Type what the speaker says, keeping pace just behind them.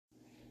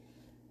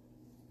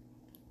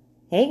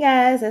Hey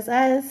guys, it's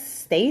us,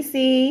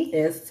 Stacy.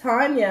 It's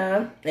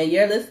Tonya, and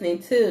you're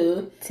listening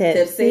to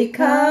Tipsy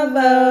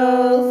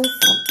Combos.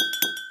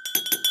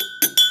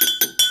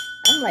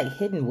 I'm like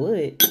hitting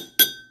wood. Cause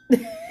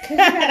you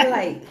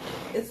gotta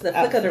it's the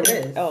flick of the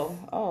wrist.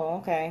 Oh,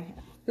 okay.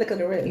 Flick of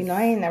the wrist. You know,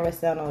 I ain't never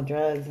sell no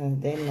drugs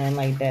and did nothing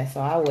like that, so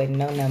I wouldn't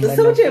know nothing.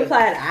 So what you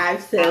implied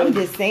I've said? I'm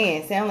just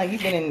saying, sound like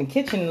you've been in the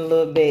kitchen a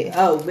little bit.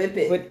 Oh, whip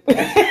it.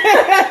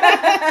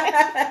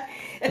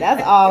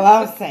 That's all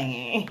I'm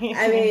saying.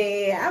 I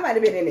mean, I might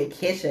have been in the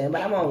kitchen,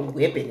 but I'm on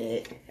whipping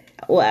it.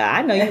 Well,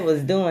 I know you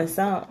was doing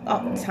something.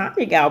 Oh,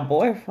 Tommy got a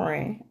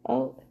boyfriend.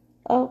 Oh.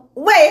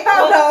 Wait,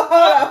 hold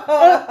on.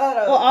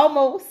 Well,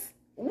 almost.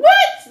 What?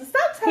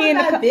 Stop telling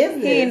my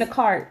business. He in the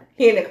cart.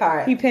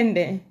 He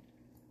pending.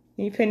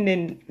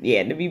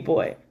 Yeah, to be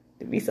bought.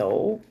 To be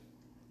sold.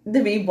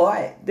 To be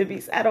bought.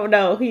 I don't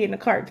know. He in the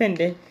cart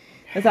pending.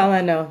 That's all I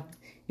know.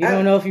 You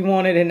don't know if you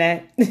want it or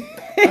not.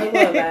 I'm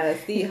going by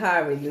Steve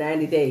Harvey,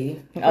 90-day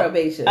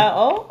probation.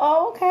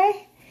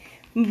 Okay.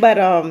 But,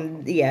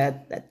 yeah.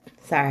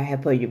 Sorry, I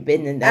had put your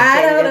business.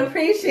 I don't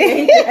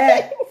appreciate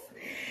that.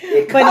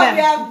 You caught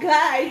me off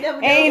guard. You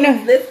never know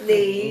who's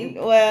listening.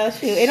 Well,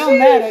 shoot. It don't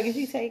matter because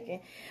you taking.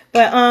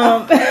 But,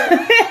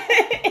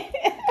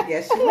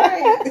 Yes, you're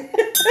right.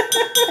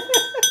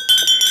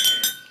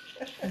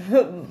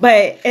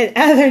 But in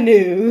other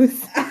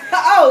news.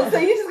 So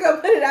you just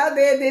gonna put it out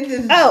there and then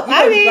just you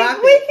can drop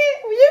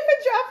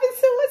it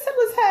to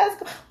what's high.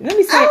 Let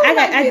me say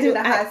I do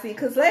the hot seat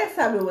because last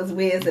time it was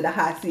Wiz in the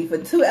hot seat for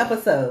 2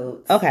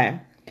 episodes. Okay.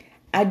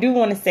 I do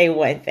want to say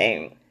one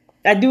thing.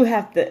 I do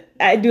have to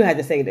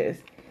say this.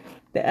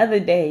 The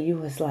other day you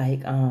was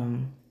like,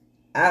 I'm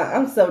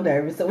so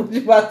nervous. So what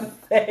you about to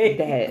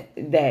say?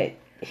 That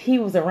he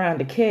was around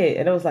the kid,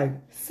 and I was like,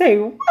 say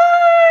what?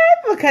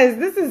 Because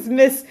this is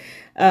Miss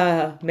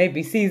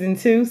maybe season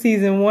 2,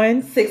 season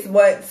 1. 6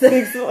 months.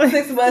 6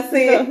 months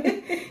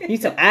in. You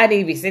told I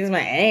need to be 6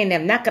 months.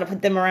 I'm not gonna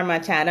put them around my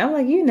child. I'm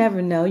like, you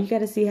never know. You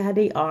gotta see how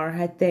they are,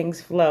 how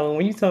things flow. And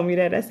when you told me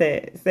that, I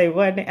said, say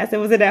what? I said,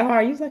 was it that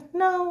hard? You was like,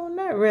 no,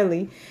 not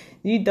really.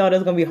 You thought it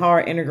was gonna be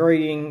hard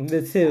integrating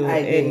the two.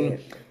 I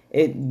did.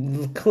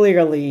 It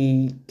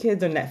clearly,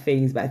 kids are not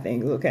fazed by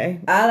things, okay?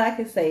 All I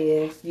can say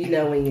is, you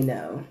know when you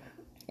know.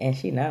 And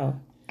she know.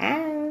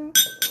 Oh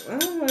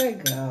my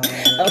God.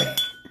 Okay.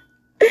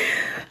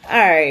 All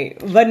right.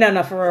 But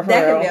no, for real.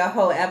 That could be a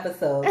whole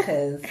episode,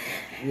 because,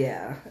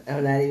 yeah,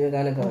 I'm not even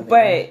going to go there.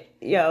 But,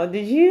 yo,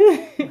 did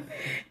you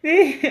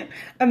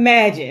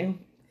imagine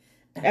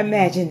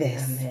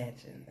this?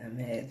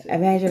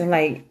 Imagine,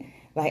 like,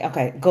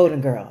 okay, Golden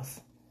Girls.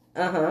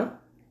 Uh-huh.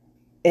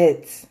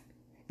 It's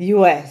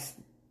U.S.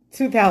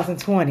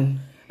 2020.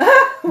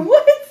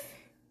 What?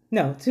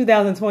 No,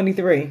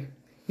 2023.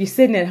 You're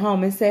sitting at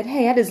home and said,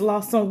 hey, I just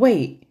lost some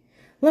weight.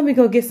 Let me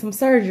go get some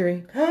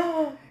surgery.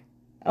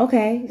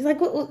 Okay. He's like,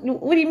 what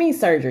do you mean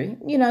surgery?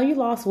 You know, you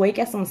lost weight,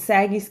 got some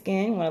saggy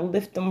skin, want to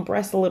lift them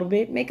breasts a little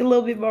bit, make it a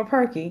little bit more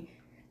perky.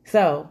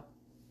 So,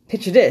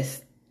 picture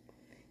this.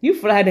 You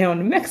fly down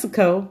to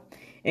Mexico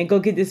and go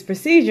get this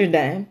procedure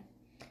done.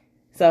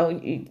 So,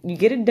 you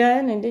get it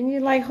done, and then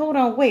you're like, hold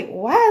on, wait,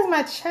 why is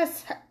my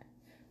chest hurt?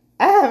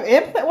 I have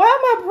implants. Why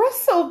are my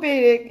breasts so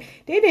big?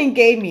 They didn't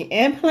give me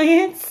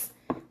implants.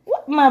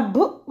 What?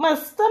 My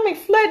stomach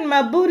flat and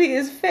my booty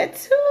is fat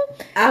too.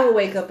 I would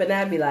wake up and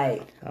I'd be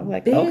like,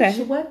 bitch,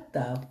 okay. What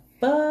the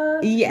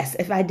fuck? Yes,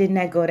 if I did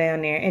not go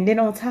down there. And then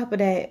on top of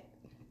that,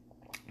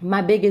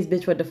 my biggest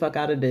bitch, what the fuck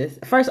out of this?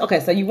 First, okay,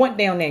 so you went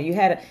down there.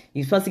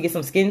 You supposed to get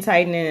some skin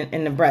tightening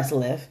and the breast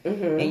lift.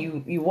 Mm-hmm.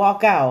 And you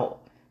walk out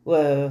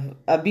with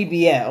a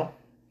BBL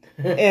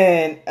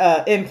and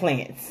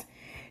implants.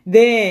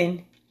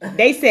 Then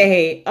they say,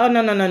 hey, oh,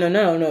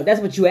 no. That's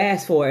what you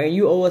asked for. And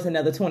you owe us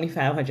another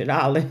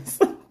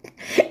 $2,500.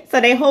 So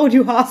they hold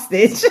you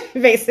hostage,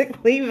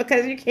 basically,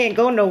 because you can't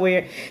go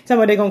nowhere.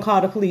 Somebody they're going to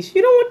call the police.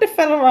 You don't want the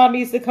fella around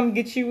these to come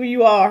get you when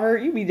you all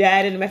hurt. You be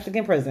dead in a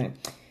Mexican prison.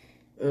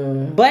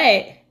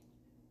 But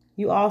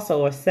you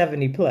also are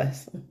 70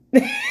 plus.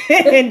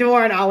 And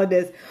during all of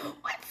this,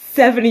 what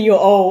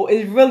 70-year-old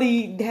is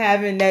really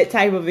having that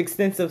type of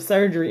extensive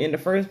surgery in the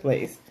first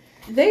place?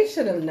 They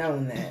should have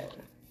known that.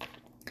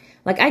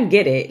 Like, I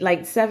get it.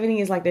 Like,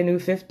 70 is like the new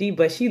 50,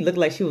 but she looked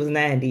like she was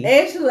 90.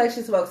 And she looked like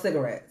she smoked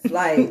cigarettes.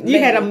 Like, you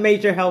had a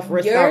major health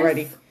risk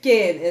already. Your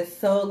skin is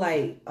so,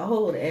 like,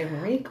 old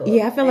and wrinkled.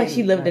 Yeah, I feel like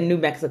she lived in New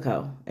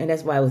Mexico, and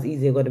that's why it was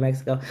easy to go to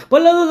Mexico.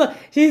 But look.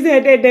 She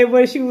said that day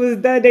when she was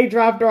done, they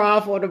dropped her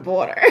off on the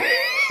border.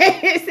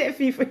 It said,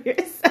 fee for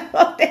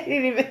yourself. They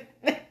didn't even...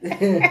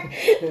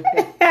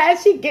 How'd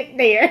she get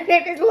there?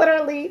 They just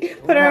literally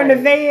put her in the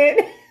van.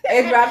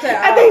 They dropped her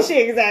off. I think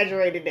she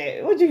exaggerated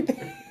that. What do you think?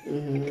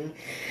 Mm-hmm.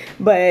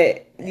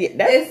 But yeah,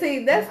 that's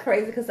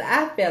crazy because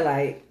I feel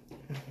like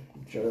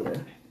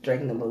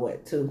drink number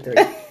 2, 3.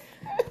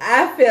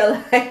 I feel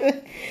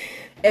like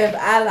if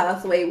I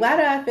lost weight, why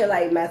do I feel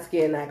like my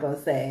skin not gonna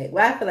sag?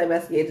 Why I feel like my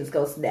skin just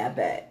gonna snap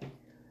back?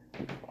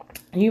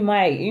 You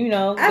might,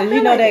 because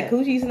you know that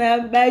coochie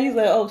snap back. You're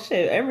like, oh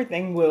shit,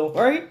 everything will,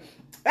 right?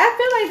 I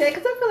feel like that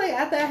because I feel like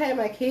after I had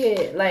my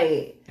kid,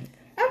 like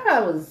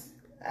I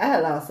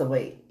had lost some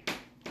weight,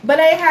 but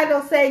I ain't had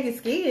no saggy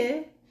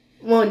skin.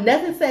 Well,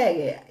 nothing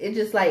sagging. It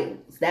just like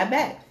snapped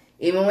back.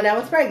 Even when I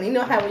was pregnant, you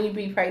know how when you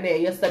be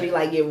pregnant, your stomach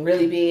like get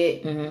really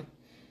big. Mm-hmm.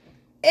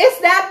 It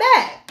snapped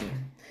back.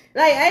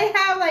 Like I ain't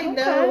have like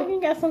no.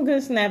 You got some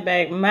good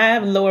snapback. My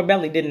lower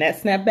belly didn't that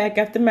snap back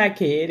after my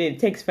kid. It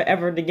takes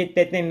forever to get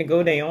that thing to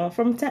go down.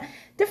 From different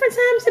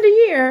times of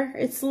the year,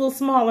 it's a little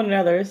smaller than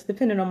others,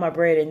 depending on my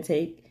bread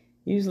intake.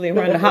 Usually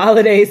around the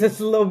holidays, it's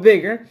a little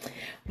bigger.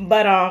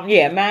 But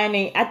yeah, mine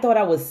ain't. I thought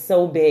I was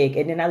so big,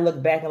 and then I look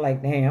back and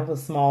like, dang, I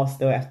was small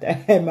still after I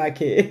had my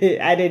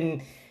kid.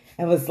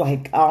 I was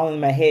like all in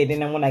my head,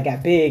 and then when I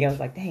got big, I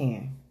was like,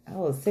 dang. I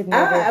was sitting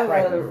there. I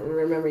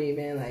remember you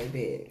being like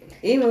big.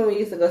 Even when we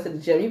used to go to the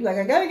gym, you'd be like,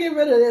 I gotta get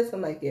rid of this.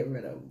 I'm like, get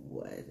rid of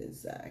what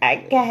exactly?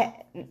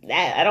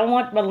 I don't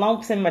want my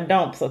lumps and my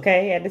dumps,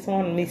 okay? I just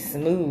want me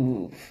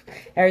smooth.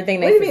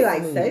 Everything. What do you mean,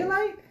 like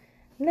cellulite?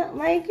 No,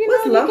 like, you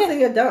what's know. What's lumps in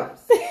your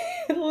dumps?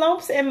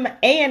 Lumps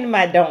and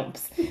my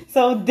dumps.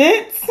 So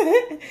dents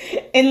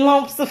and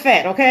lumps of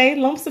fat, okay?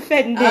 Lumps of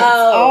fat and dents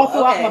all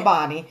throughout my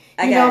body.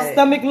 You know,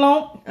 stomach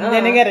lump, and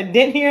then I got a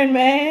dent here in my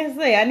ass.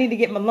 Hey, I need to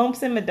get my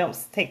lumps and my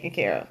dumps taken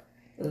care of.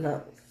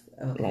 Lumps.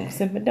 Okay. Lumps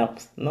and my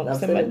dumps.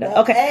 Lumps and my dumps.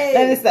 Okay, hey,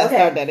 let me start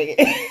that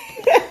again.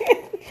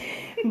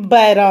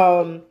 But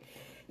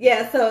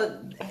yeah,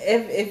 so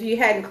if you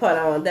hadn't caught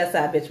on, that's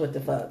our bitch what the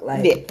fuck.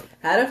 Like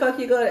how the fuck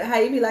how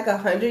you be like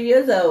 100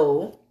 years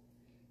old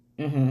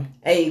and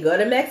you go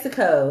to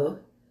Mexico.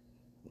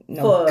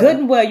 No, good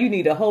and well, you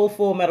need a whole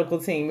full medical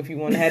team if you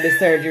want to have this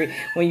surgery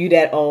when you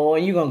that old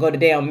and you gonna go to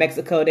damn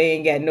Mexico. They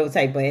ain't got no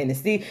type of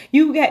anesthesia.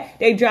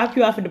 They dropped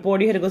you off at the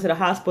border. You had to go to the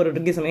hospital to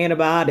get some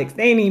antibiotics.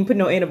 They ain't even put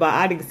no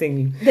antibiotics in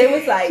you. They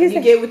was like,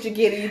 you get what you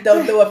get and you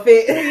don't throw a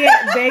fit.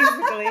 Yeah,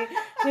 basically.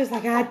 She was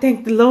like, I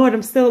thank the Lord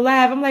I'm still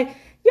alive. I'm like,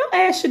 your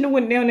ass shouldn't have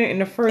went down there in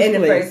the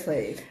first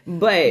place.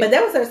 But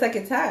that was her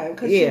second time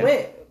because she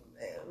went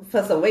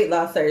for some weight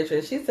loss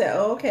surgery. She said,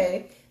 oh,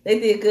 okay. They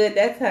did good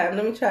that time.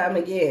 Let me try them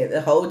again.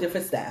 A whole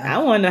different style. I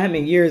want to know how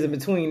many years in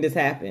between this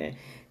happened.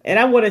 And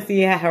I want to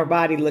see how her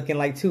body looking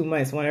like 2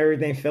 months when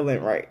everything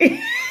feeling right.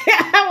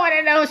 I want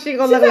to know if she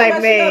gonna look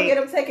like me. She gonna get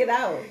them taken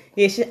out.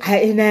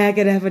 Yeah, now I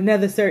gotta have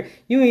another surgery.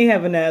 You ain't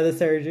have another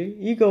surgery.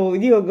 You gonna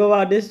go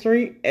out this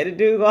street and the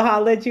dude gonna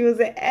holler at you and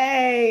say,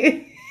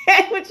 hey,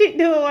 what you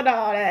doing with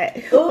all that?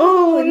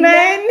 Ooh,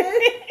 man.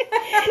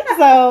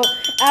 So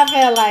I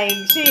felt like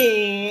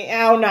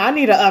I don't know. I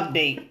need an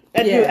update.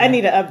 I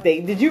need an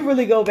update. Did you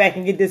really go back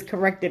and get this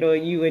corrected, or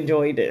you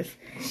enjoyed this?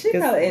 She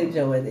probably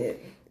enjoyed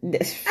it.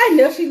 I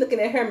know she looking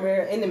at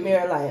her in the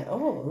mirror like,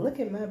 oh,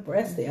 look at my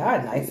breasts. They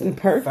are nice and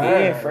perky.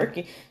 Yeah,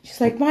 perky. She's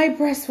like, my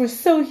breasts were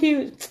so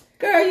huge.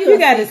 Girl, you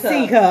got a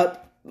C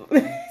cup.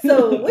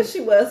 So what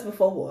she was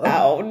before? I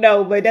don't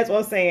know, but that's what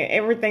I'm saying.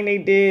 Everything they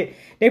did,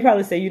 they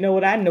probably say, you know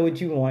what, I know what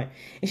you want.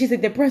 And she's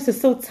like, the breast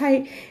is so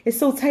tight. It's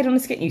so tight on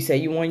the skin. You say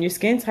you want your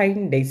skin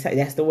tightened.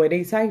 That's the way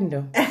they tighten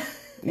them.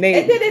 And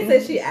then they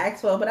said she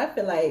asked for it, but I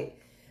feel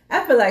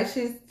like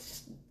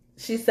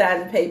she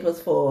signed the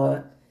papers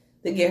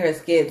to get her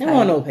skin tight. I don't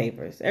want no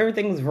papers.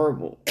 Everything was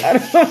verbal. I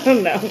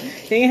don't know.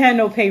 She ain't had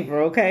no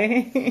paper,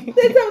 okay?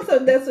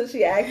 That's what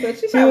she asked for.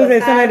 She was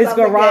at somebody's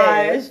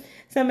garage.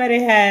 Somebody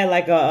had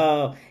like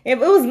it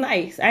was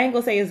nice. I ain't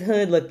gonna say it's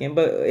hood looking,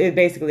 but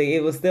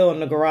it was still in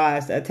the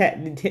garage,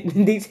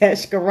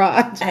 detached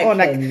garage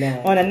on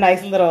a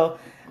nice little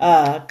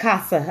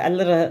casa, a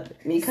little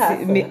mi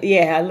casa.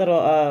 A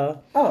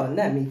little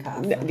not mi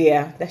casa.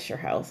 Yeah, that's your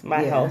house,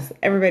 my house,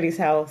 everybody's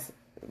house.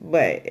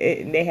 But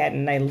they had a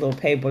nice little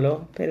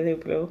pueblo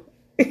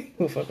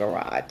with a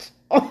garage.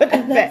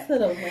 That's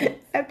little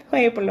a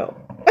pueblo.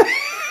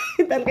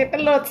 The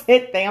little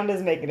tit thing. I'm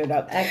just making it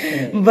up.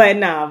 Excellent. But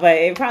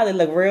it probably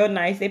looked real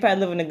nice. They probably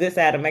live in the good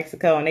side of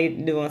Mexico, and they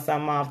doing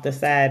something off the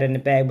side in the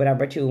back. But I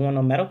bet you want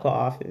no medical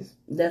office.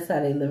 That's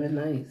how they living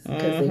nice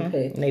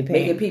because they pay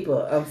making people,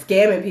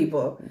 scamming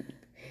people.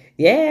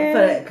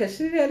 Yeah, because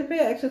she had to pay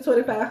extra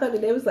 $2,500.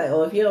 They was like,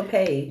 "Oh, if you don't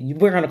pay,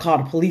 we're gonna call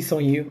the police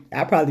on you."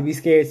 I'd probably be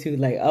scared too.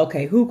 Like,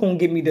 okay, who gonna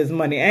give me this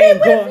money? What if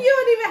you don't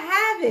even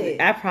have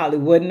it? I probably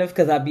wouldn't have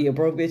because I'd be a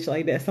broke bitch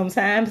like that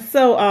sometimes.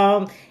 So,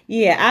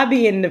 I'd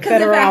be in the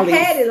federal. If I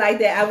had it like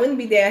that, I wouldn't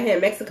be down here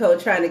in Mexico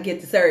trying to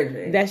get the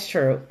surgery. That's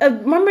true.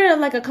 Remember,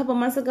 like a couple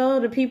months ago,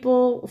 the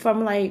people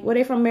from were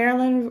they from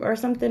Maryland or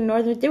something?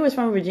 Northern? They was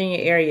from Virginia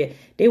area.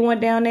 They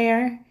went down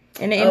there.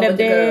 And they end up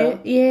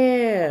dead.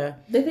 Yeah.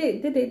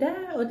 Did they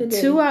die or did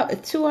they? Two out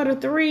of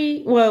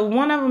three. Well,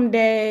 one of them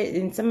dead,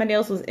 and somebody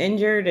else was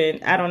injured,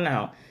 and I don't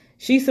know.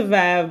 She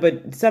survived,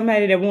 but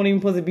somebody that won't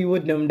even supposed to be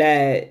with them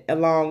died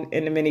along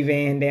in the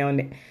minivan down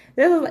there.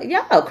 They was like,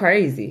 y'all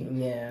crazy.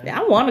 Yeah.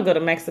 I want to go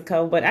to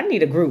Mexico, but I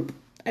need a group.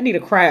 I need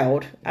a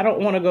crowd. I don't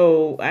want to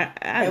go.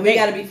 We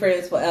got to be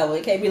friends forever.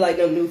 It can't be like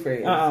no new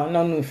friends.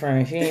 No new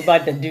friends. She ain't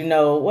about to do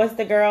no. What's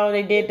the girl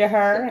they did to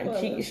her?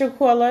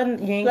 Shaquilla.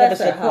 You ain't got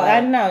to Shaquilla. I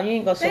know you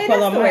ain't go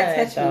Shaquilla.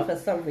 That's touch me for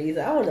some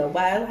reason. I don't know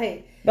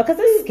why. Because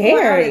it's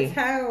scary. You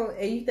go out of town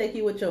and you think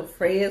you with your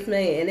friends,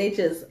 man, and they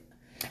just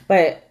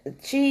But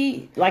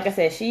she, like I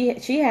said,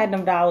 she had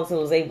them dollars and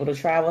was able to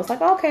travel. It's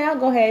like, okay, I'll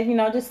go ahead,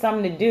 just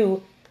something to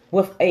do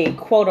with a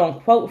quote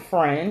unquote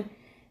friend.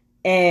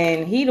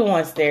 And he the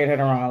one steered her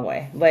the wrong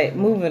way. But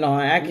moving on,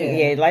 like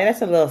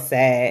that's a little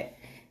sad.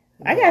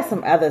 I got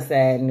some other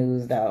sad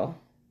news though.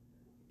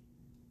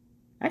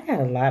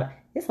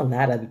 It's a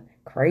lot of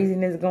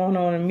craziness going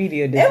on in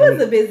media this week. It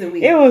was a busy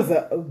week. It was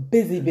a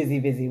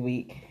busy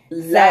week.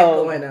 Lot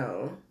going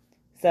on.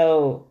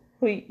 So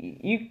who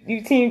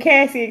you team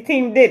Cassie or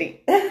team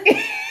Diddy? Why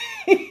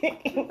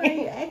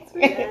you ask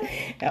me that?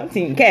 I'm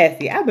team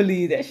Cassie. I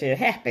believe that shit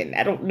happened.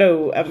 I don't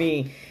know. I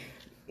mean,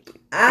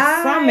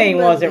 something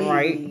wasn't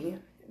right.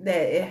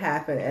 That it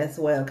happened as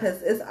well,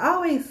 because it's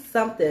always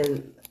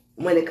something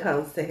when it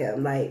comes to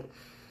him. Like,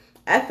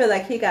 I feel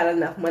like he got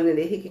enough money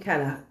that he can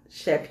kind of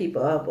shut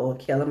people up or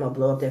kill them or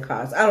blow up their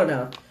cars. I don't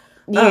know.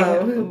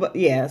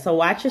 Yeah. So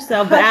watch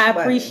yourself. But I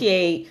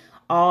appreciate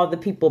all the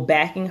people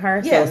backing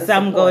her. So if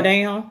something go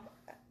down,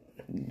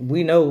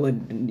 we know what,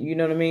 you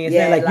know what I mean? It's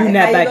not like you're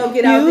not back.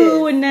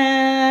 You are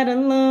not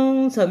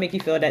alone. So it make you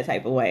feel that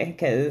type of way.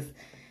 Because,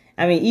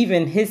 I mean,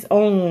 even his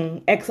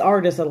own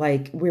ex-artists are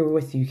like, we're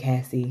with you,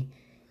 Cassie.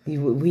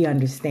 We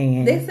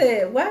understand. They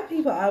said, why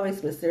people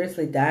always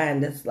mysteriously dying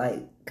that's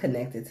like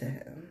connected to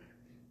him?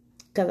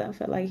 Because I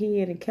felt like he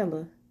ain't a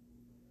killer.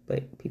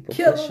 But people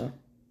push him.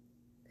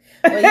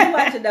 Well, you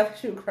watch enough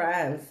true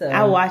crime, so.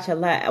 I watch a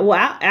lot. Well,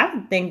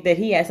 I think that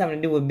he had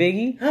something to do with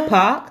Biggie,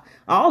 Pac,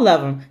 all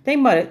of them.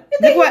 Think about it. You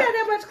think he had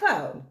that much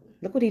clout?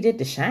 Look what he did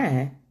to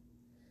Shine.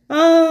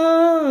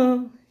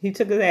 Oh, he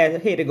took his ass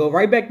ahead to go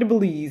right back to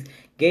Belize.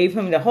 Gave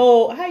him the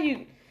whole. How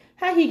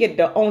he get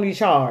the only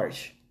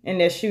charge in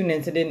that shooting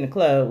incident in the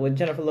club with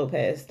Jennifer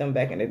Lopez done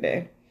back in the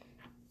day,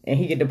 and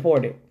he get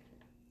deported.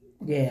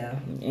 Yeah.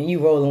 And you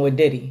rolling with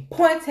Diddy.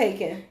 Point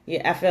taken.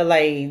 Yeah, I feel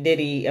like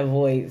Diddy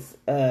avoids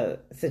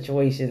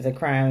situations and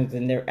crimes,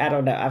 and I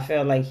don't know. I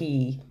feel like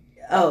he.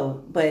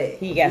 Oh, but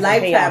he got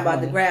Lifetime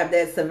about to grab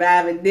that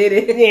surviving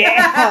Diddy.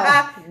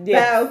 Yeah.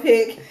 Battle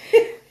pick.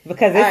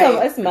 Because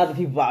it's some other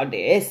people out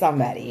there. It's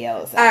somebody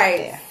else. All right.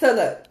 There. So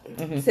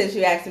look, since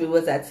you asked me,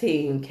 was I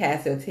team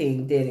Cassie or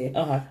team Diddy?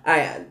 Uh-huh. All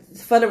right.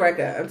 For the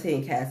record, I'm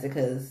team Cassie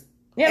because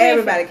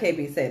everybody can't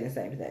be saying the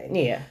same thing.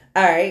 Yeah.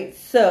 All right.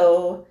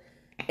 So.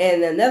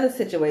 In another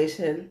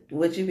situation,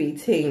 would you be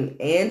Team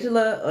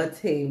Angela or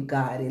Team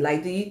Gotti?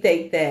 Like, do you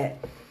think that...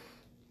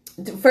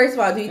 First of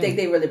all, do you think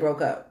they really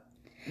broke up?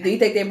 Do you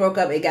think they broke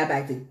up and got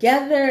back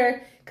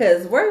together?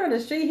 Because word on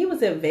the street, he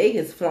was in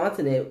Vegas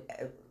flaunting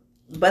it,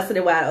 busting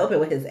it wide open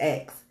with his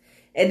ex.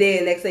 And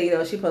then next thing you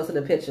know, she posted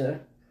a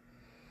picture.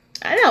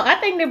 I know. I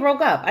think they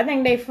broke up. I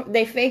think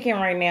they faking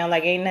right now.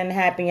 Like, ain't nothing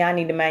happening. Y'all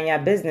need to mind your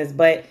business.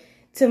 But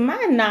to my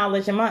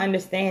knowledge and my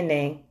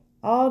understanding...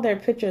 all their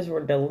pictures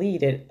were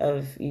deleted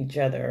of each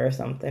other or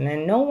something.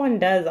 And no one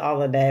does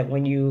all of that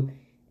when you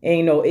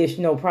ain't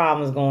no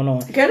problems going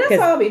on. Girl,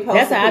 that's all be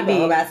posted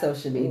on my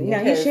social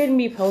media. No, you shouldn't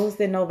be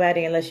posting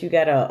nobody unless you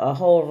got a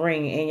whole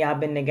ring and y'all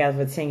been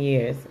together for 10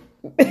 years.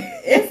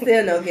 It's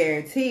still no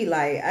guarantee.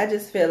 Like, I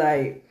just feel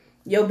like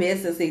your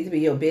business needs to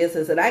be your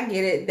business. And I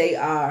get it. They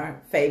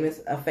are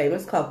a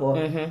famous couple.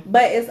 Mm-hmm.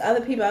 But it's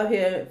other people out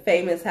here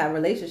famous have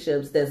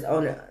relationships that's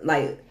on,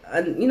 like,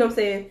 you know what I'm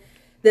saying?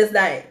 That's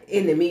not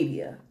in the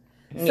media.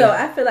 Yeah. So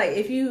I feel like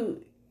if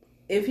you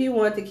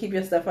want to keep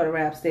your stuff on the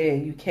wraps there,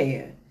 you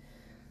can.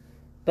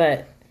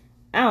 But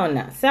I don't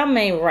know. Something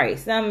ain't right.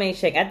 Something ain't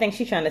shake. I think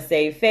she's trying to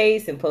save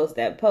face and post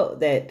that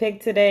pic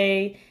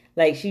today.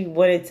 Like she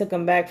would have took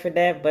him back for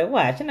that. But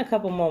watch, in a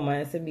couple more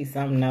months, it'd be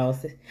something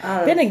else.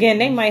 Then again,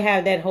 they might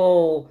have that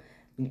whole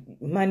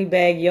money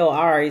bag, yo,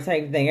 Ari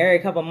type thing. Every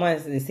couple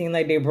months, it seemed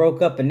like they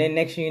broke up, and then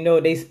next thing you know,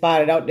 they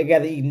spotted out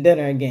together eating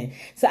dinner again.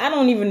 So I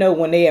don't even know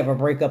when they ever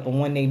break up and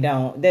when they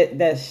don't.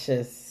 That's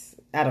just,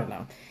 I don't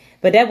know.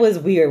 But that was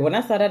weird. When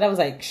I saw that, I was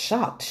like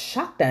shocked,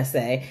 I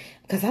say,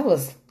 because I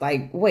was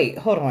like, wait,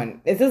 hold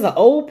on, is this an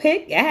old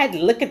pic? I had to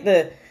look at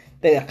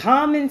the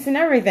comments and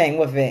everything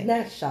with it.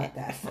 That's shocked,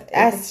 I say.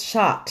 That's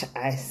shocked,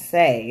 I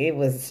say. It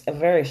was a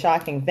very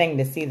shocking thing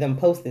to see them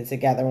posted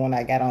together when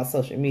I got on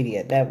social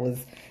media. That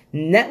was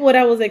not what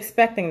I was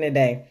expecting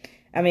today.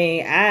 I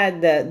mean,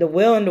 the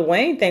Will and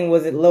Dwayne thing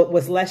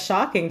was less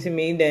shocking to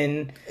me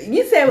than...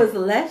 You said it was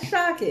less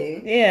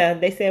shocking? Yeah,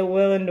 they said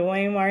Will and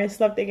Dwayne Martin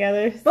slept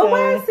together. But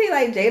why is he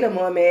like Jada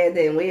more mad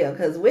than Will?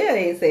 Because Will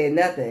ain't saying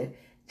nothing.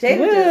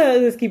 Will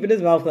just keeping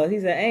his mouth closed. He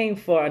said, I ain't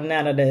for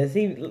none of this.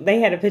 They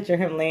had a picture of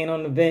him laying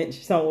on the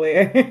bench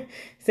somewhere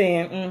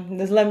saying,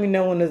 just let me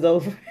know when it's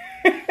over.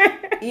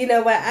 You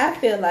know what? I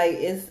feel like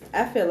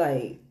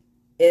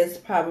it's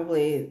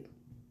probably...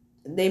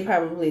 They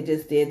probably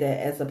just did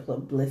that as a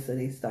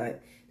publicity stunt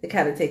to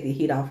kind of take the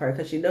heat off her,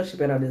 because you know she's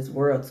been on this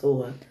world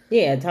tour.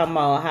 Yeah, talking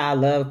about how I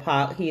love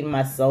Pac, he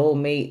my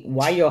soulmate.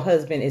 Why your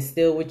husband is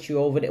still with you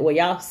over there? Well,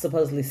 y'all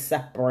supposedly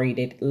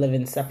separated,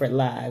 living separate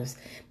lives,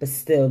 but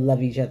still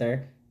love each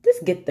other.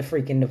 Just get the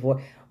freaking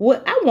divorce.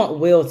 I want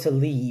Will to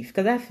leave,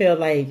 because I feel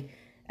like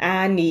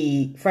I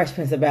need Fresh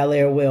Prince of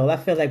Bel-Air Will. I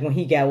feel like when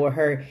he got with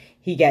her,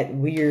 he got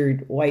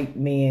weird white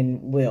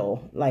man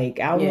Will. Like,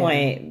 I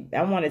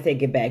want to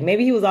take it back.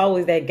 Maybe he was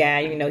always that guy.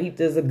 You know, he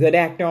was a good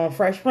actor on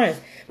Fresh Prince.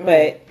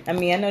 But, I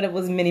mean, I know that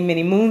was many,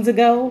 many moons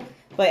ago.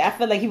 But I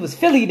feel like he was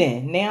Philly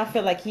then. Now I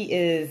feel like he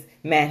is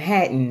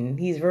Manhattan.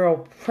 He's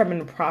real prim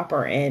and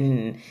proper,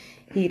 and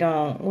he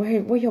don't...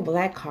 Where your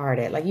black card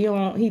at? Like,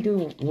 he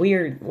do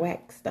weird,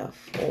 whack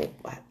stuff. Oh,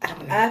 I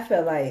don't know. I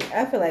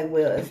feel like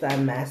Will is not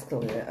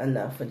masculine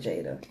enough for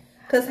Jada.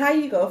 Because how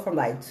you go from,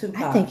 like,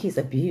 Tupac... I think he's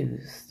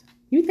abused.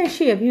 You think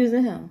she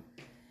abusing him?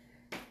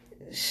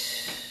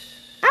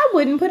 I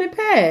wouldn't put it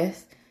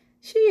past.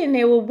 She in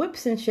there with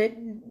whips and shit,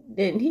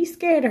 and he's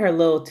scared of her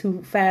little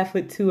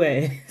 5'2"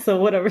 ass. So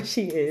whatever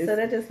she is. So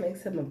that just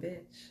makes him a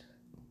bitch.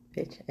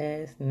 Bitch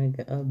ass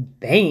nigga, a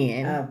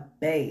band. A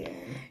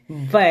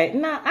band. But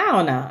no, I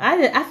don't know.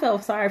 I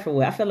felt sorry for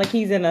Will. I feel like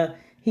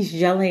he's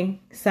yelling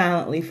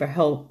silently for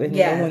help, and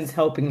no one's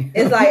helping him.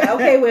 It's like,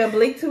 okay, we'll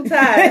blink 2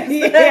 times.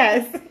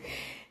 Yes.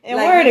 And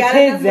like, where are the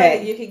kids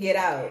at? You can get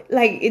out.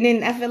 Like, and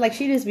then I feel like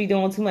she just be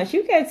doing too much.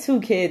 You got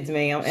 2 kids,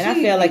 ma'am, and I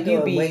feel like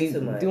you be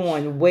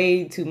doing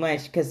way too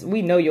much because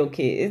we know your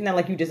kid. It's not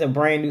like you just a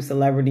brand new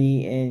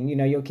celebrity and you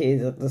know your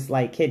kids are just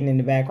like hidden in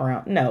the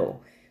background.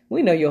 No,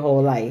 we know your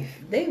whole life.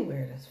 They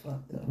weird as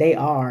fuck though. They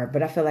are,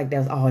 but I feel like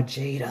that's all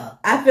Jada.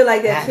 I feel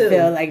like that too. I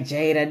feel like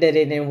Jada did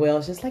it, and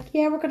Will's just like,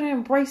 yeah, we're gonna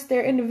embrace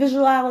their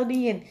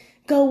individuality and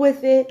go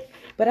with it.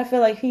 But I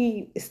feel like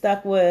he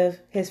stuck with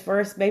his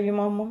first baby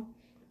mama.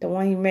 The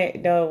one he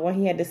met, the one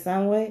he had the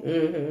son with.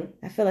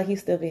 Mm-hmm. I feel like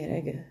he's still being a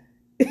nigga.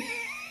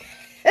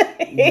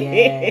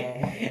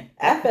 Yeah,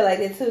 I feel like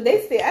it too. They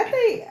still, I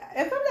think,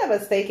 if I'm not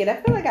mistaken, I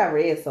feel like I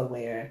read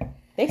somewhere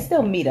they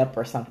still meet up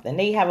or something.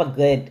 They have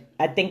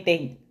I think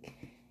they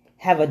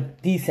have a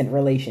decent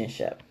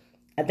relationship.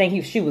 I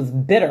think she was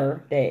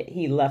bitter that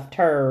he left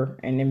her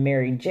and then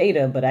married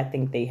Jada, but I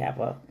think they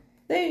have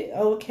they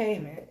okay,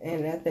 man,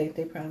 and I think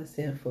they probably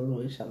still fool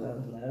with each other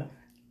in love.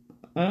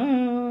 I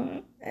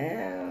don't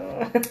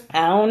know.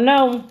 I don't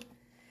know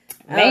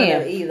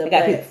either. I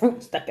got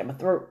fruit stuck in my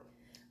throat.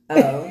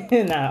 Oh,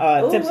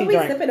 tipsy what we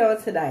drink. sipping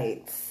on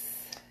tonight?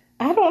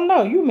 I don't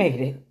know. You made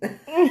it.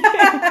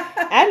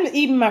 I'm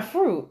eating my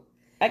fruit.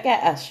 I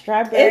got a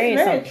strawberry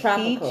and some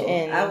peach,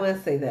 and I will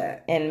say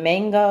that, and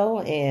mango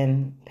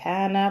and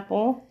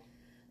pineapple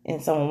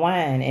and some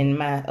wine in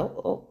my.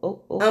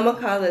 Oh. I'm gonna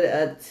call it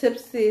a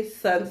tipsy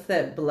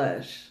sunset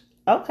blush.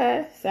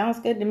 Okay,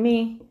 sounds good to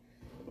me.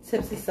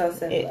 Tipsy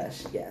sunset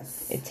blush,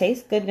 yes. It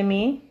tastes good to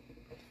me.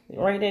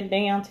 Write it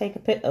down, take a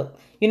pic. Oh,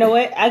 you know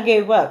what? I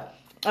gave up.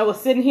 I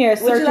was sitting here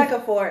searching. Would you like a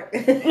fork?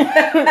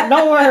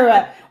 Don't worry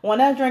about it.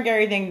 When I drink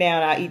everything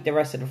down, I'll eat the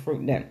rest of the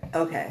fruit then.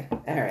 Okay,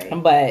 all right.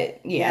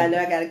 But, yeah. I know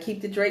I got to keep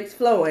the drinks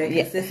flowing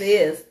because this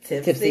is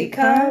Tipsy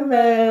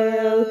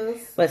Combos.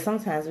 But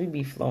sometimes we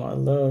be flowing a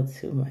little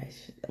too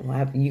much.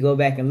 You go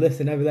back and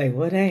listen, I'll be like,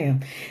 well,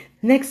 damn.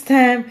 Next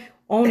time...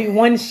 Only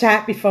one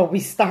shot before we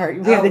start.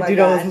 We have to do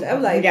those.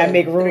 I'm like, we gotta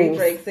make rules. 3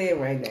 drinks in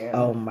right now.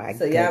 Oh my god!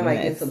 So y'all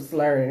might get some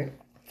slurring.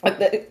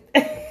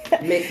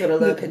 Mixed with a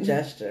little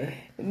congestion.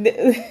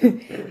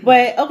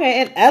 But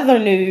okay, in other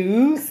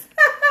news,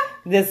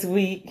 this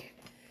week,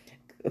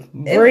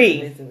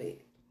 Bree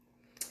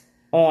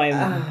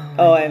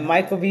on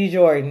Michael B.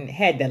 Jordan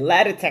had the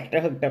lie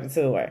detector hooked up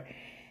to her.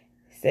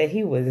 Said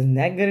he was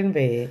not good in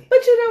bed.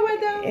 But you know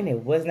what though? And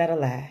it was not a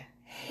lie.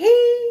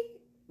 He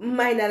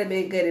might not have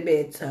been good in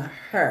bed to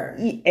her.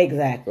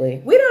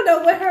 Exactly. We don't know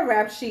what her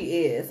rap sheet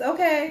is,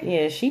 okay?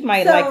 Yeah, she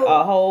might like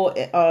a whole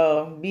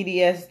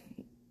BDS.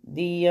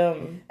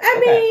 Her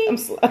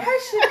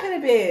shit could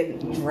have been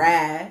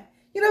dry.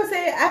 You know what I'm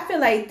saying? I feel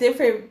like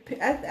different.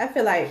 I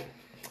feel like.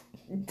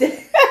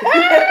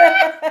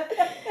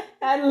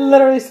 I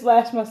literally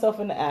splashed myself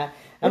in the eye.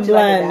 I'm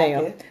blind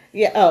now.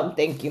 Yeah. Oh,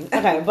 thank you.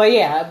 Okay, but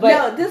yeah, but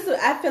no.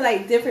 I feel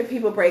like different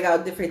people bring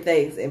out different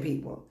things in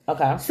people.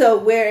 Okay. So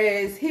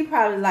whereas he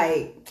probably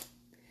like,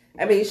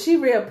 I mean, she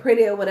real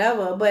pretty or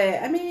whatever, but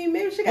I mean,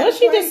 maybe she got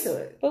to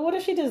it. But what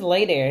if she just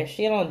lay there?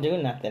 She don't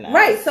do nothing else.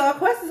 Right. So of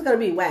course it's gonna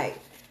be whack.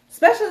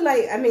 Especially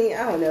like, I mean,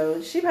 I don't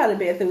know. She probably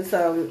been through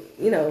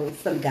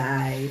some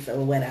guys or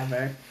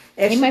whatever.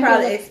 And she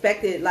probably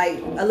expected like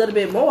a little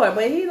bit more,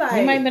 but he might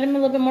have been a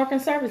little bit more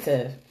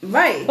conservative,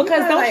 right?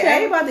 Because I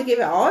ain't about to give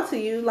it all to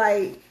you,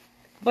 like.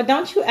 But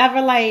don't you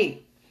ever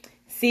like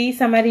see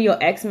somebody your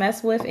ex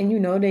mess with, and you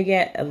know they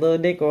get a little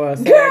dick or a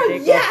dick or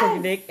a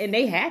crooked dick, and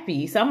they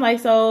happy? So I'm like,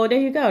 so there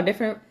you go,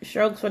 different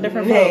strokes for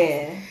different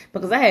folks.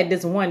 Because I had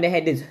this one that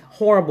had this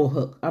horrible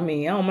hook. I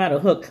mean, I don't matter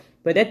hook.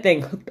 But that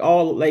thing hooked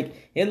all,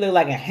 like, it looked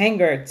like a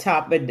hanger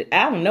top. But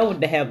I don't know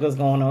what the hell was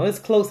going on. It's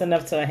close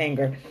enough to a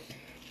hanger.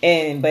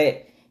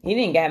 But he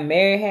didn't got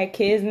married, had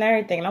kids and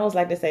everything. And I was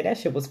like to say, that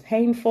shit was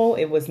painful.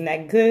 It was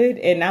not good.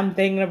 And I'm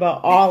thinking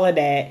about all of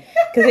that.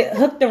 Because it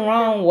hooked the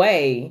wrong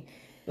way.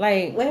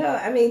 Like, well,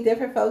 I mean,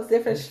 different folks,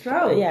 different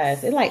strokes.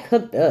 Yes, it like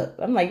hooked up.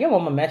 I'm like, your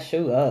mama messed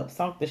you up.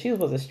 Something. She was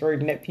supposed to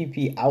straighten that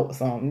pee out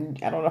something.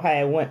 I don't know how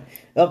it went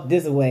up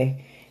this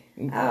way.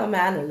 I don't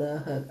mind a little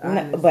hook,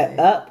 honestly. But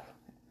up.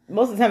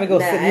 Most of the time it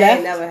goes left.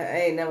 I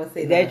ain't never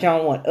seen that. That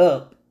John went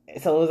up.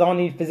 So it's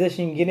only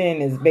position you get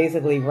in is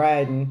basically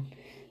riding.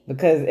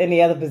 Because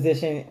any other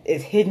position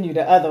is hitting you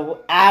the other.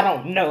 I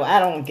don't know. I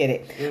don't get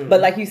it.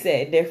 But like you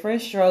said,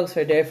 different strokes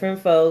for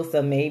different folks.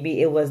 So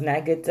maybe it was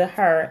not good to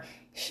her.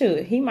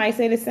 Shoot, he might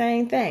say the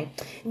same thing.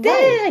 Right.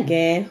 Then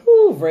again,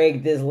 who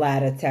rigged this lie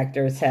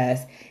detector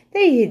test?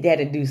 They had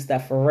to do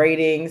stuff for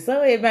ratings.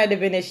 So it might have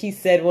been that she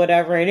said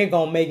whatever and they're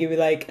going to make it be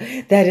like,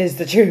 that is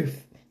the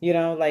truth. You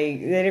know, like,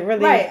 did it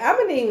really? Right. I'm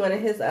going to need one of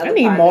his other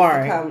partners more.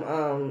 To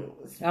come.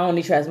 I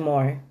only trust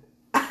more.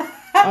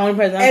 Only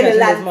person I'm and the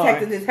lie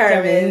detector is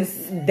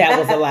Herman's. That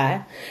was a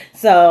lie.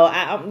 So,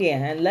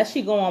 unless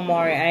she go on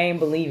Maury, I ain't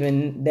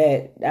believing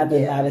that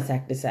other lie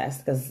detector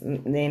test because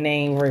they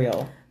ain't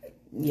real.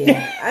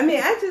 Yeah. I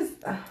mean,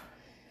 I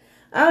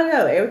don't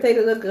know. Everything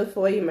that look good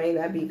for you may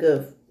not be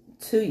good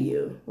to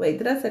you. Wait,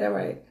 did I say that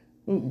right?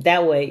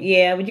 That way,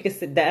 yeah. But you can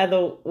say the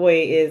other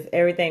way is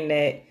everything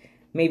that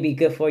may be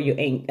good for you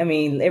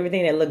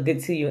everything that look good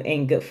to you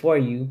ain't good for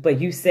you,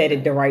 but you said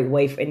it the right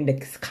way in the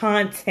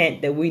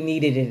content that we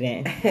needed it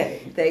in.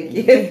 Thank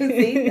you.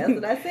 See, that's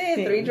what I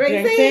said. 3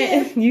 drinks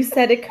in. You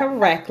said it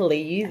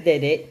correctly. You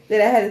did it.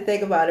 Then I had to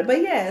think about it.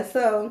 But yeah,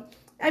 so,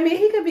 I mean,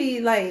 he could be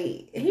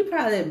like, he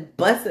probably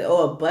busted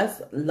or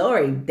bust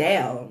Lori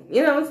down.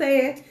 You know what I'm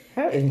saying?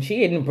 And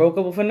she hadn't broke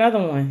up with another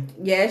one.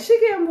 Yeah, she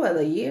gave him, what,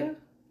 a year?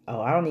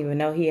 Oh, I don't even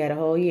know he had a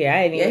whole year.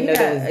 I didn't even know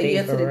that was a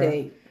year to the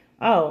date.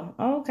 Oh,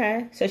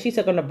 okay. So she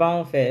took on the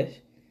bonefish.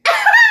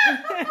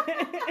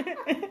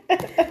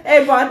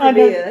 And bought the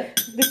beer.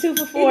 The 2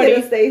 for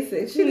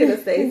 $40. She did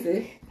a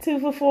Stacy. 2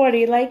 for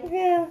 $40. Like,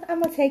 yeah,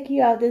 I'm gonna take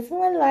you out this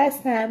one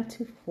last time.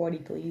 2 for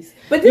 $40, please.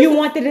 But you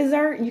want the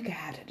dessert? You can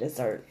have the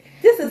dessert.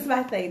 This is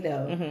my thing,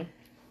 though. Mm-hmm.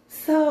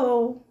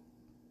 So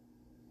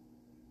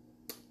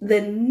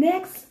the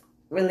next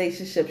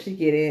relationship she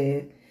get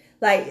in,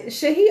 like,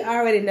 should he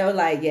already know?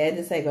 Like, yeah,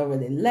 this ain't gonna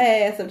really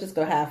last. I'm just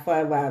gonna have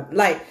fun.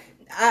 Like,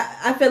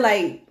 I feel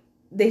like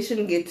they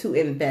shouldn't get too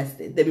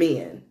invested, the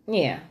men.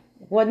 Yeah.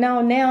 Well, now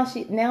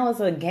it's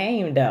a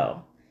game,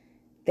 though.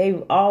 They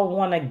all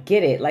want to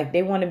get it. Like,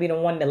 they want to be the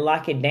one to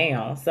lock it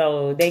down.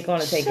 So they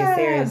going to take it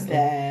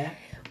seriously.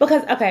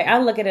 Because, okay, I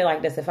look at it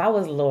like this. If I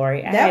was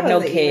Lori, I had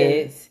no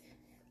kids.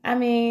 I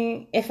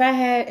mean, if I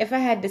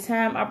had the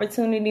time,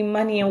 opportunity,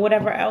 money, and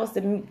whatever else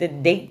to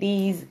date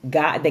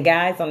the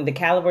guys on the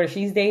caliber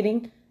she's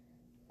dating,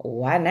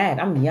 why not?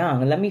 I'm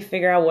young. Let me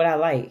figure out what I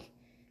like.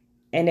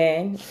 And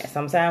then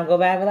some time go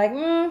by and be like, I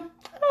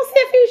don't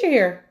see a future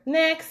here.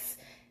 Next.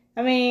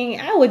 I mean,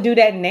 I would do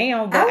that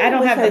now, but I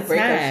don't have the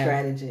time.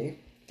 Strategy.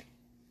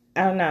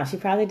 I don't know. She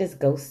probably just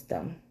ghost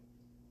them.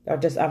 Or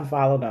just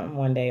unfollow them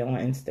one day on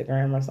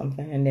Instagram or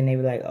something. And then they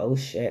be like, oh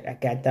shit, I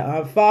got to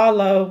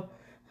unfollow.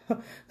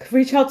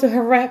 Reach out to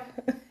her rep.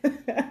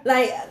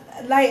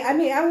 I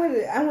mean,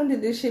 I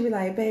wanted to, she'd be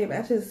like, babe,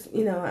 I just,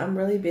 I'm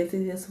really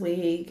busy this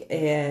week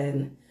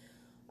and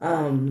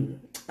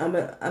I'm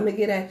gonna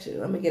get at you.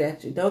 Don't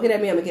get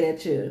at me. I'm gonna get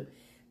at you.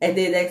 And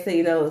then next thing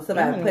you know,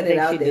 somebody put it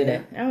out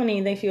there. I don't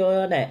even think she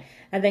will do that.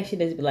 I think she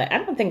just be like, I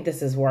don't think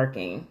this is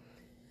working.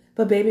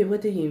 But baby,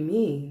 what do you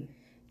mean?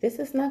 This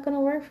is not gonna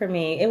work for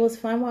me. It was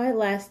fun while it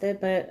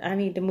lasted, but I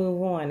need to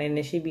move on. And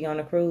then she'd be on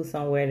a cruise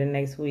somewhere the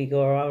next week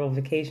or out on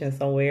vacation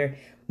somewhere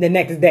the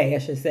next day, I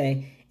should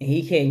say. And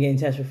he can't get in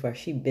touch with her.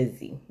 She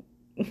busy.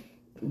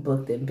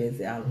 Booked and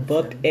busy.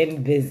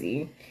 And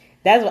busy.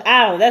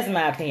 That's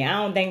my opinion.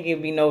 I don't think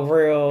it'd be no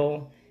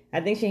real.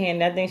 I think she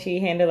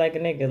handled like a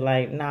nigga.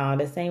 Like, nah,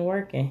 this ain't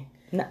working.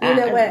 No, you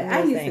know what?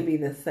 I used to be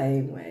the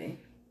same way.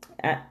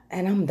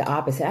 And I'm the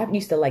opposite. I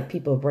used to like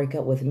people break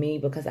up with me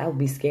because I would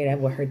be scared I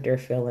would hurt their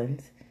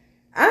feelings.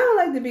 I don't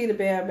like to be the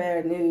bearer of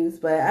bad news,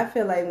 but I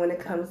feel like when it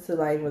comes to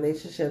like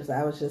relationships,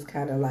 I was just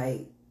kind of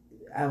like,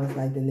 I was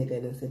like the nigga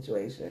in the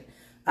situation.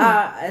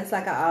 It's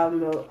like I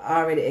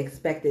already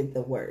expected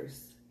the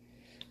worst.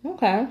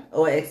 Okay.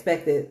 Or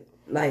expected,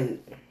 like,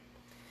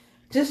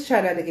 just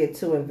try not to get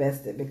too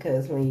invested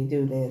because when you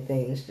do, then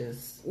things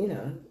just,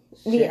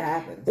 shit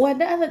happens. Well,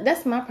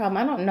 that's my problem.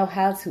 I don't know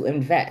how to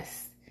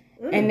invest.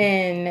 And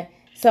then,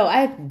 so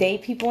I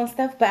date people and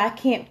stuff, but I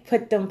can't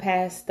put them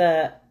past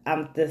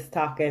I'm just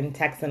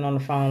texting on the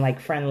phone, like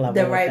friend level.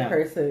 The right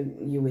person,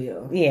 you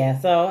will. Yeah,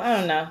 so I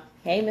don't know.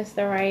 Hey,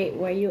 Mr. Right,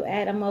 where you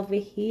at? I'm over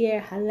here.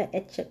 Holla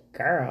at your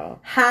girl.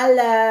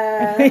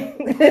 Holla.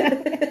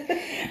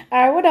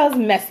 All right, what else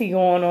messy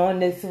going on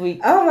this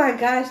week? Oh my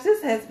gosh,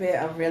 this has been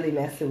a really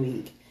messy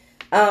week.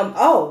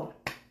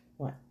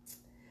 What?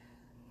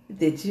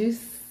 Did you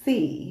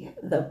see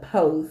the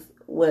post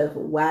with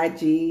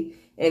YG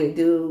and the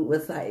dude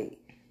was like,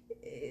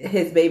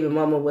 his baby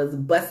mama was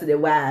busted it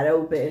wide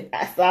open?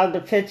 I saw the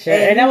picture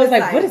and I was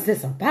like, what is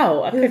this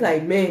about? He was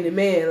like, man to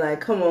man,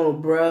 like, come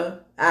on, bruh.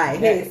 Alright,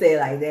 he didn't say it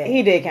like that.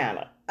 He did kind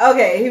of.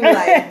 Okay, he was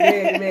like,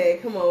 man,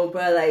 come on,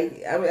 bruh.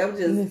 Like, I'm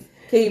just,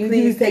 can you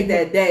please take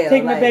that down?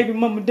 Take my baby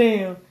mama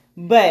down.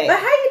 But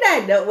how you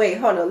not know? Wait,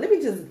 hold on. Let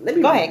me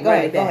go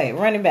ahead.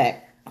 Run it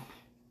back.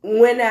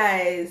 when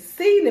I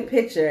seen the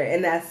picture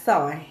and I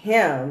saw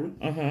him,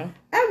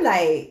 I'm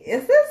like,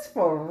 is this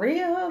for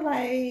real?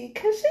 Like,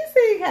 cause she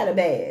seemed kind of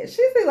bad.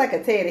 She seemed like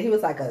a 10 and he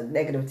was like a -2.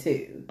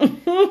 Did you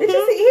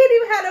see? He didn't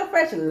even have no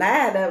fresh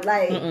lineup.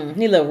 Like,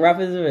 he looked rough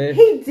as a bitch.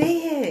 He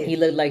did. He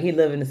looked like he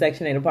lived in the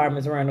Section 8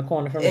 apartments around the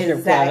corner from the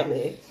strip club.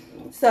 Exactly.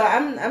 So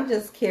I'm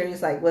just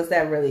curious, like, was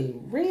that really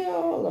real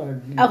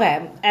or?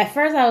 Okay. At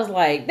first I was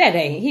like, that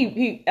ain't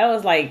he. I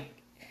was like,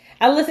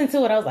 I listened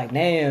to it. I was like,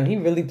 damn, he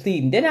really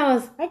pleading. Then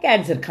I got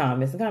into the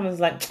comments. The comments was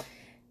like,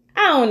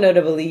 I don't know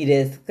to believe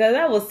this because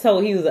I was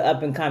told he was an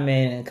up and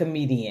coming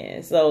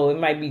comedian, so it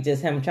might be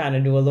just him trying to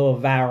do a little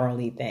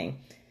virally thing.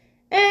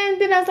 And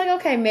then I was like,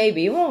 okay,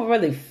 maybe it wasn't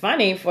really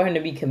funny for him to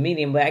be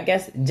comedian, but I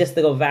guess just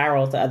to go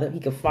viral to he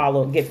could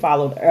get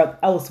followed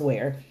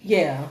elsewhere.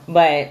 Yeah,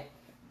 but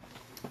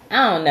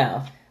I don't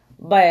know.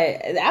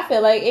 But I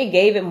feel like it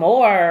gave it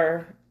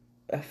more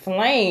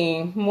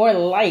flame, more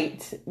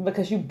light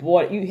because you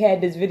had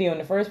this video in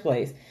the first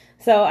place.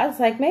 So I was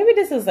like, maybe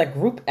this is a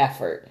group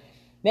effort.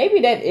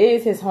 Maybe that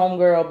is his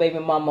homegirl, baby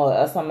mama,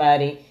 or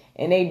somebody,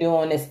 and they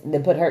doing this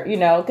to put her,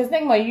 because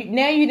think about you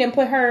now. You didn't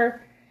put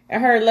her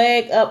and her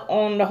leg up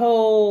on the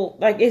whole,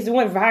 like it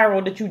went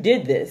viral that you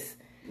did this.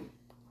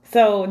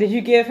 So did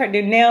you give her?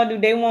 Did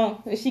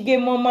she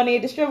get more money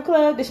at the strip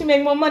club? Did she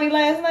make more money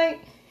last night?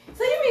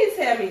 So you mean to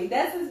tell me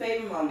that's his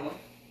baby mama?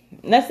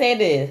 Let's say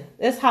it is.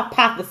 Let's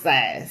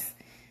hypothesize.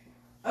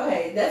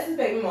 Okay, that's his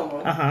baby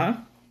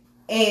mama.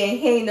 And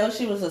he ain't know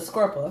she was a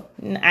scorper.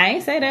 I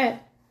ain't say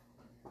that.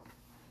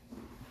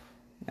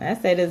 I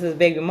said this is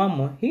baby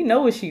mama. He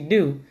know what she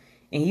do.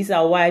 And he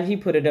saw YG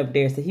put it up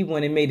there. So he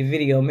went and made the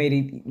video,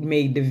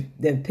 made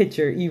the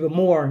picture even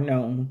more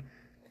known.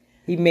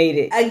 He made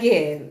it.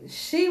 Again,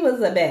 she was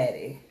a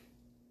baddie.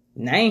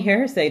 And I ain't hear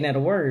her say not a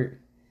word.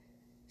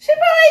 She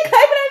probably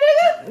claiming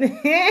that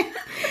nigga.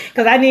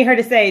 Because I need her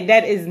to say,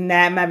 that is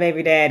not my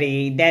baby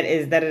daddy. That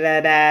is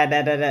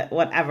da-da-da-da-da-da-da.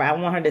 Whatever. I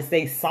want her to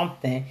say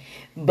something.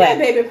 But that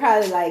baby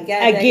probably like,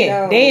 God,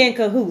 again, they in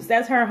cahoots.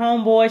 That's her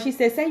homeboy. She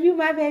said, say you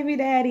my baby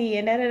daddy.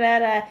 And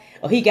da-da-da-da.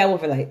 Oh, he got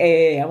with her like,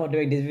 hey, I want to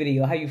make this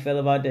video. How you feel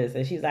about this?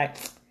 And she's like,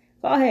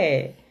 go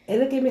ahead.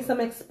 It'll give me some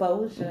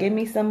exposure. Give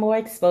me some more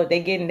exposure.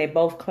 They're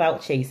both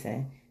clout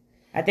chasing.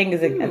 I think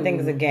it's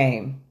a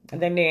game. I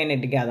think they're in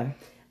it together.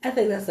 I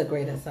think that's a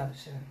great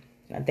assumption.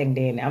 I think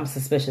I'm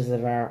suspicious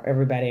of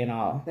everybody and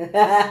all.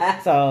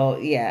 So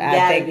yeah,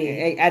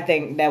 I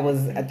think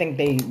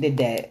they did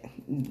that.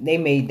 They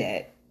made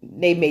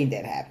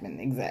that happen.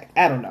 Exactly.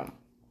 I don't know.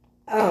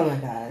 Oh my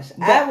gosh,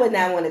 I would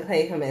not want to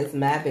claim him as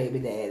my baby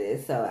daddy.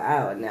 So I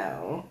don't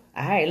know.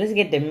 All right, let's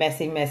get the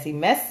messy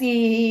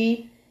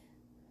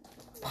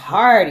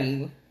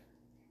party.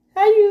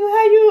 How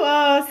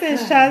you send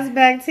shots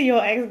back to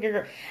your ex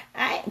girl?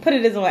 I put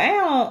it this way.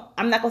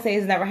 I'm not gonna say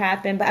it's never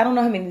happened, but I don't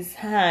know how many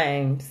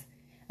times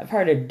I've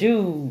heard a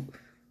dude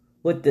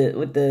with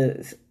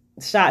the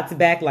shots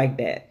back like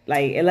that.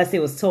 Like unless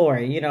it was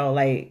Tory,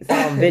 like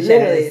some bitch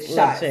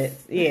ass shit.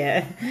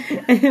 Yeah.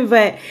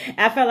 But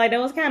I felt like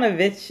that was kind of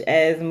bitch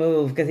ass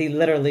move because he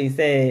literally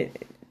said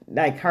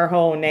like her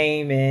whole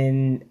name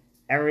and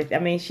everything.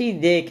 I mean, she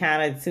did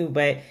kind of too,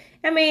 but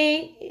I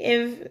mean,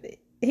 if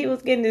he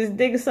was getting his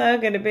dick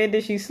sucked in the bed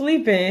that she's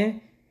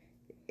sleeping,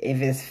 if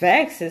it's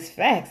facts, it's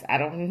facts. I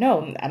don't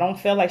know. I don't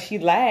feel like she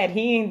lied.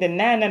 He ain't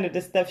denying none of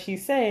the stuff she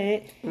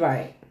said.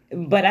 Right.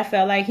 But I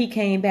felt like he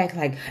came back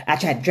like, I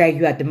tried to drag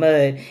you out the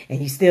mud and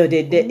you still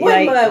did that.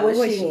 What mud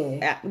was she in?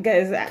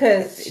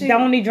 Because the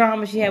only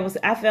drama she had was,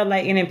 I felt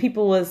like, and then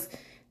people was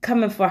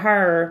coming for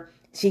her.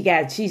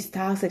 She's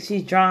toxic,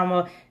 she's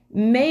drama.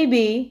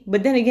 Maybe,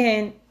 but then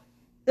again,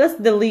 let's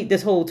delete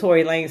this whole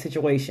Tory Lane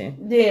situation.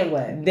 Then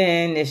what?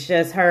 Then it's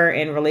just her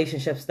and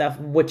relationship stuff,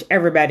 which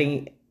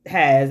everybody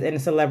has in the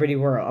celebrity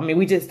world. I mean,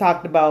 we just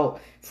talked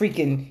about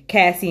freaking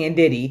Cassie and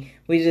Diddy.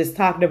 We just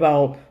talked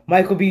about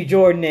Michael B.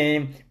 Jordan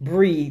and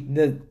Bree,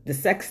 the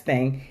sex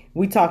thing.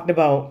 We talked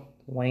about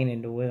Wayne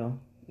and DeWill.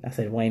 I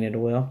said Wayne and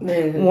DeWill.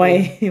 Mm-hmm.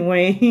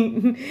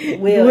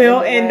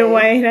 Will and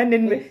Dwayne. That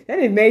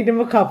didn't made them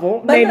a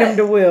couple. Made them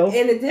DeWill.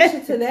 In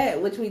addition to that,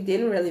 which we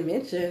didn't really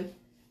mention,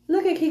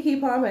 look at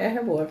Keke Palmer and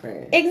her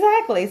boyfriend.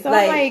 Exactly. So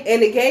like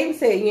and the game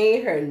said you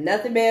ain't heard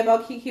nothing bad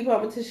about Keke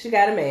Palmer till she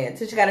got a man,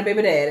 till she got a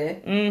baby daddy.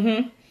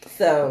 Mm-hmm.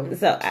 So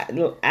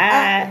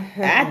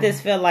I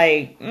just feel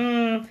like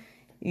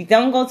you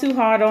don't go too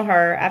hard on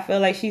her. I feel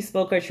like she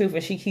spoke her truth,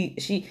 and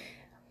she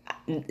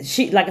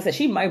like I said,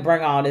 she might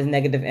bring all this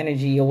negative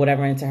energy or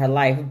whatever into her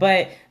life.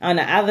 But on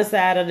the other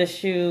side of the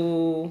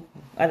shoe,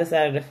 other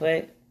side of the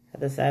foot,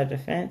 other side of the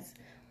fence,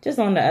 just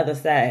on the other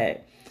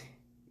side,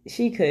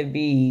 she could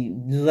be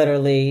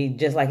literally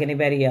just like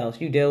anybody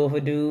else. You deal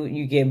with a dude,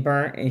 you get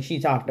burnt, and she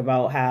talked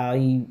about how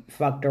he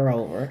fucked her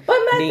over. But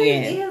my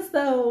thing is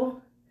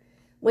though,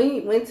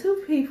 when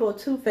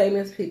two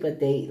famous people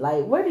date,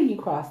 like where do you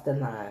cross the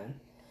line?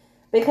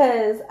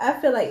 Because I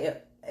feel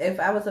like if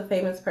I was a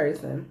famous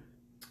person,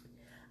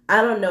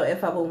 I don't know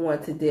if I would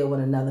want to deal with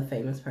another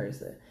famous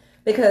person.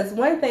 Because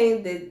one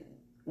thing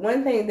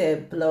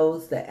that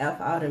blows the F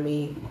out of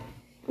me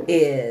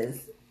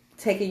is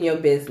taking your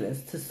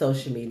business to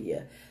social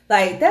media.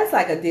 Like, that's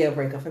like a deal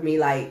breaker for me.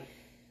 Like,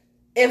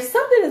 if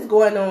something is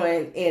going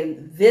on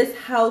in this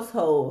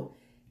household,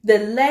 the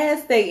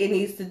last thing it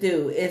needs to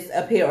do is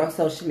appear on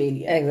social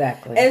media.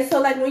 Exactly. And so,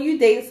 like, when you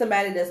date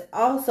somebody that's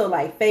also,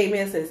 like,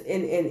 famous and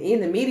in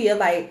the media,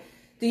 like,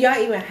 do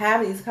y'all even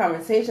have these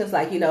conversations?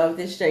 Like, if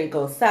this straight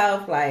goes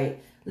south,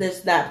 like,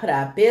 let's not put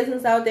our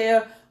business out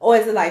there? Or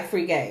is it, like,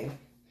 free game?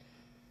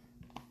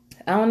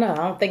 I don't know. I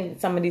don't think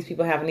some of these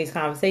people having these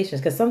conversations,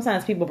 because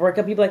sometimes people break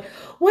up. People like,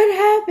 what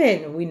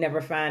happened? We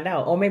never find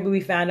out. Or maybe we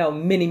find out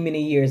many,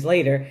 many years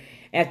later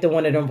after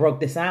one of them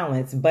broke the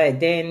silence. But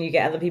then you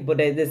get other people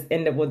that just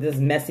end up with this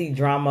messy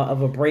drama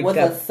of a breakup. With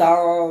a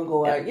song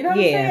or, what I'm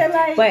saying?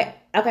 Like, but,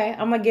 okay,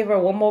 I'm going to give her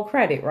one more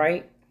credit,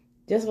 right?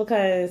 Just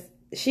because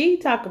she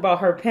talked about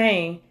her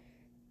pain.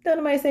 Don't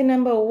nobody say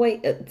nothing but,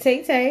 wait,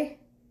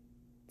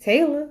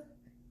 Taylor,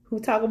 who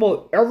talk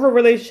about every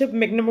relationship,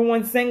 make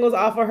 #1 singles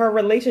off of her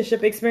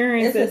relationship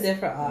experiences. It's a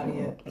different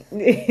audience.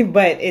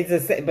 but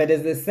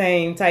it's the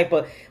same type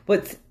of.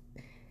 But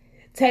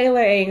Taylor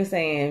ain't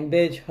saying,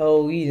 bitch,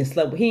 ho, you just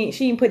slept.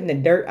 She ain't putting the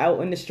dirt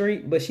out in the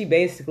street, but she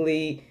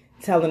basically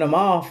telling them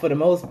off for the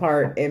most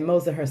part in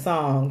most of her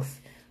songs.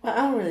 Well,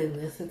 I don't really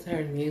listen to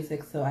her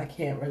music, so I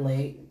can't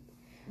relate.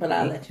 But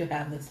I'll let you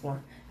have this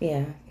one.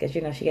 Yeah, because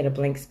she got a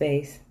blank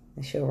space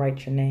and she'll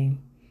write your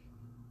name.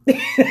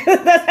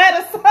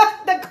 That's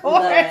how the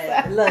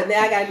chorus. Look,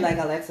 now I got to like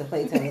Alexa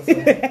play Taylor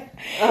Swift.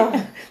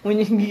 When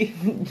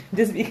you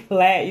just be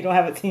glad you don't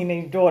have a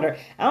teenage daughter.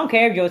 I don't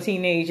care if your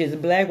teenage is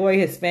black, white,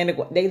 Hispanic.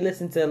 They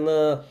listen to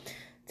Lil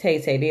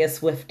Tay Tay. They're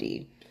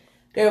Swiftie.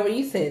 Girl, when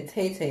you said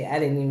Tay Tay, I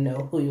didn't even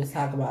know who you was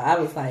talking about. I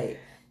was like,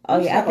 oh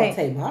yeah, I think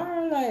Tamar.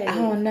 Like, I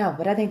don't know,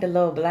 but I think the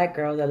little black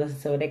girl that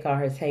listen to it, they call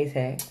her Tay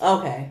Tay.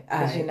 Okay,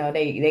 because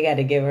they got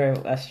to give her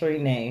a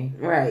street name,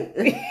 right?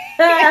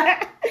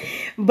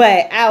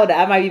 But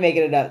I might be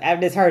making it up. I've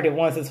just heard it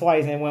once or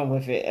twice and went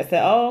with it. I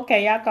said, "Oh,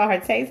 okay, y'all call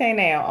her Tay Tay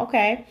now.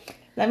 Okay,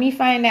 let me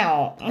find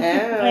out."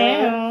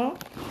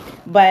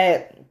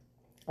 But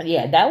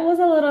yeah, that was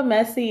a little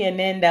messy, and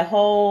then the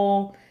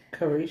whole.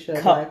 Carisha.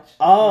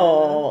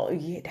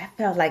 Yeah, that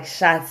felt like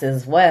shots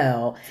as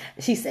well.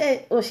 She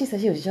said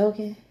she was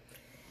joking.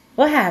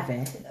 What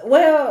happened?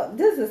 Well,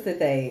 this is the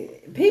thing.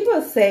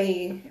 People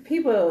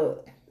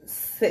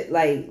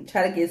like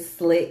try to get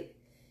slick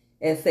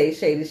and say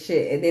shady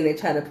shit, and then they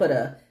try to put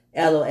a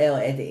LOL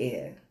at the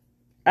end.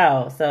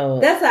 Oh, so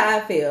that's how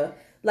I feel.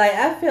 Like,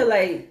 I feel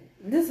like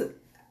this.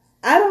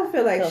 I don't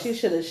feel like she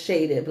should have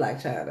shaded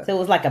Blac Chyna. So it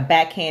was like a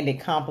backhanded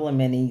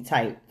complimenty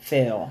type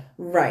feel.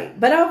 Right.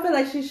 But I don't feel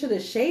like she should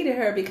have shaded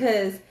her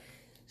because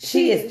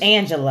she is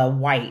Angela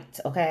White,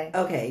 okay?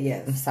 Okay,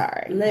 yes. I'm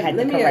sorry. Let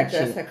me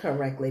address her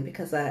correctly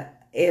because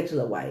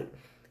Angela White.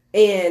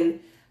 And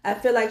I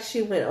feel like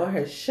she went on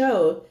her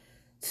show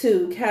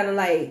to kind of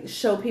like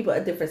show people a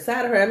different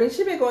side of her. I mean,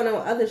 she's been going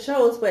on other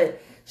shows,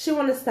 but she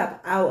wanted to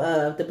step out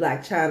of the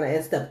Blac Chyna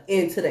and step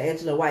into the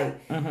Angela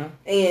White. Mm-hmm.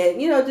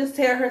 And, just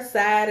tell her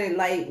side and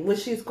like what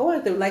she's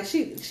going through. Like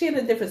she in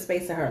a different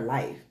space in her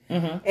life.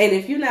 Mm-hmm. And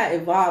if you're not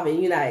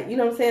evolving, you're not, you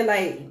know what I'm saying?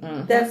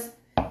 Like that's,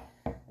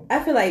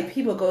 I feel like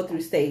people go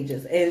through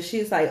stages and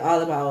she's like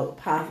all about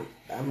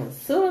I'm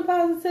assuming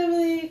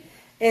positivity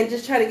and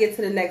just trying to get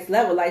to the next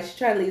level. Like she's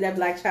trying to leave that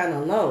Blac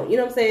Chyna alone. You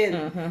know what I'm saying?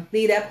 Mm-hmm.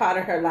 Leave that part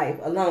of her life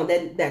alone,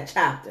 that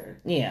chapter.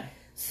 Yeah.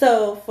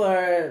 So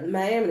for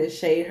Miami to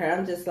shade her,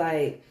 I'm just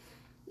like,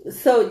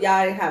 so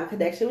y'all didn't have a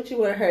connection. What you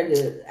want her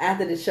to,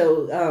 after the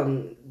show,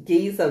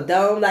 give you some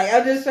dome? Like,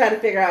 I'm just trying to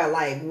figure out,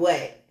 like,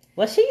 what?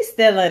 Well, she's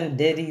still in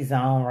Diddy's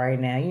zone right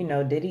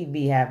now. Diddy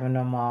be having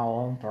them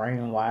all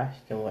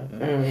brainwashed or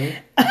whatnot. Mm-hmm.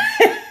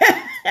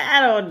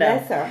 I don't know.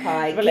 That's her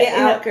heart. Get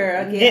out,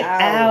 girl. Get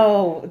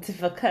out.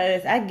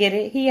 Because I get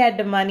it. He had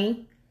the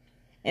money.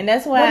 And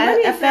that's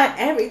why I felt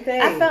everything.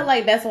 I felt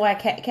like that's why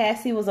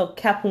Cassie was a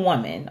kept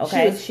woman.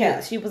 Okay,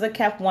 she was a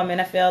kept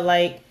woman. I feel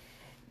like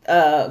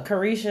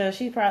Carisha.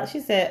 She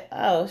said,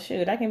 "Oh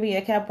shoot, I can be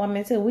a kept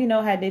woman too." We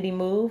know how did he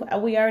move.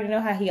 We already know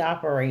how he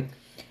operate.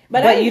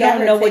 But you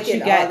don't know what you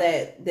got. All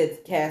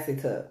that Cassie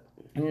took.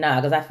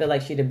 Nah, because I feel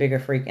like she's the bigger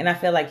freak, and I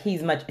feel like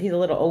he's a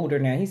little older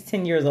now. He's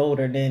 10 years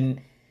older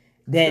than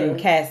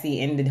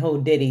Cassie and the whole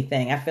Diddy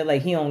thing. I feel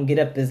like he don't get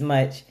up as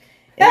much.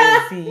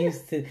 As he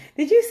used to.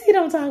 Did you see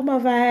them talking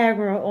about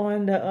Viagra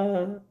on the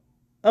okay.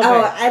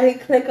 Oh, I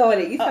didn't click on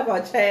it. You talking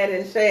about Chad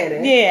and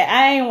Shannon. Yeah,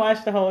 I ain't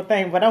watched the whole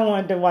thing, but I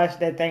wanted to watch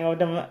that thing with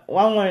them. I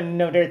wanted to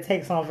know their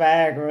takes on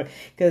Viagra.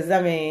 Because,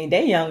 I mean,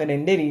 they younger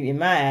than Diddy in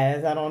my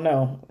eyes. I don't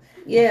know.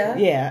 Yeah.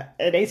 Yeah.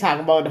 They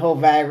talking about the whole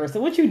Viagra. So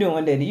what you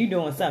doing, Diddy? You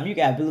doing something. You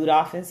got blue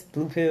dolphins,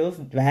 blue pills,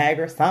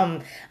 Viagra,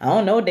 something. I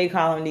don't know what they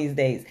call them these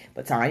days.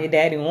 But Tonya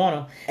daddy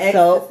want them.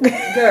 So,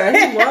 girl,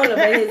 he want them,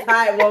 but his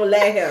height won't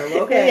let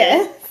him. Okay.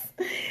 Yes.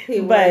 He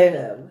want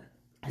them.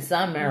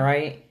 Something,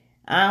 right?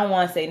 I don't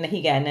want to say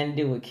he got nothing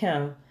to do with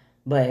Kim.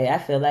 But I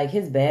feel like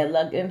his bad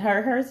luck didn't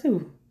hurt her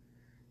too.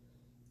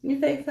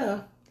 You think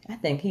so? I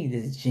think he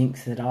just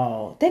jinxed it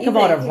all. Think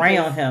about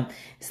around him.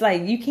 It's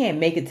like you can't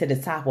make it to the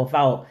top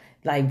without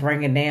like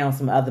bringing down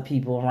some other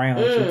people around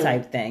you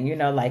type thing, you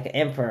know, like an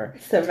emperor.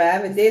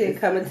 Surviving did it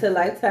coming to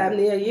Lifetime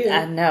near you.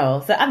 I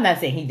know. So I'm not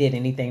saying he did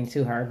anything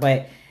to her,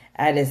 but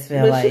I just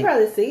feel but she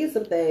probably seen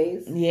some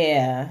things.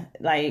 Yeah,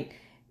 like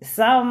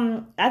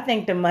I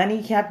think the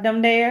money kept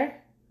them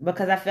there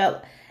because I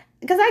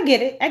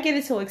get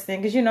it to an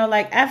extent because, you know,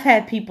 like I've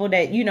had people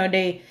that, you know,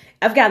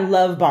 I've got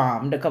love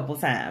bombed a couple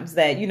times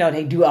that, you know,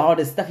 they do all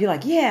this stuff. You're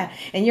like, yeah,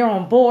 and you're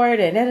on board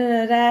and da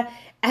da da da.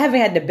 I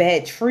haven't had the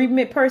bad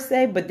treatment per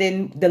se, but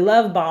then the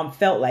love bomb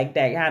felt like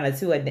that kind of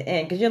too at the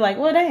end because you're like,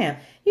 well, damn,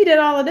 you did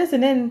all of this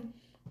and then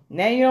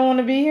now you don't want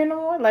to be here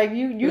no more. Like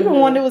you the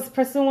one that was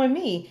pursuing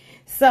me.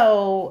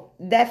 So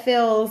that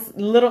feels a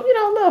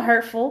little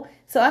hurtful.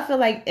 So I feel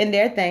like in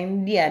their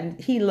thing, yeah,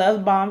 he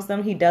love bombs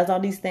them. He does all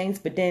these things,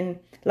 but then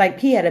like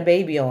he had a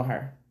baby on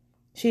her.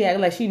 She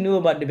acted like she knew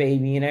about the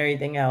baby and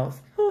everything else.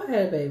 Who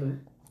had a baby?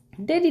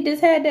 Diddy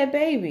just had that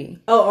baby.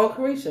 Oh, on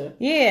Carisha.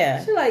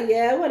 Yeah. She like,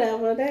 yeah,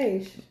 whatever.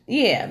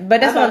 Yeah,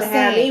 but that's what I'm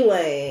saying.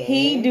 Anyway.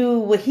 He do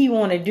what he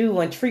want to do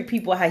and treat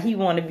people how he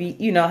want to be,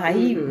 you know, how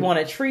he want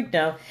to treat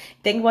them.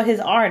 Think about his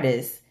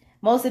artists.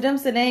 Most of them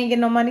said they ain't get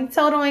no money.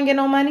 Toto ain't get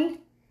no money.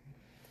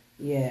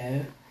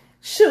 Yeah.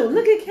 Shoot,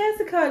 look at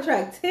Cassie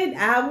contract. 10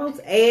 albums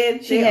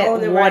and she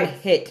had one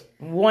hit.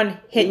 One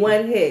hit.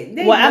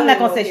 Well, I'm not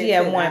going to say she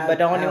had one, but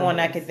the only one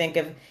I can think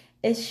of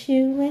is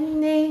You and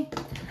Me.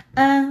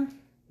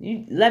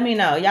 You let me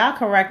know. Y'all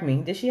correct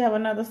me. Did she have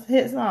another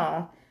hit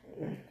song?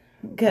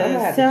 Because I'm going to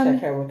have to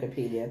check her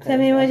Wikipedia. Tell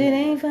me what you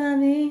think for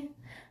me.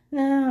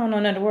 No, I don't know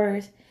none of the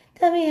words.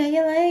 Tell me how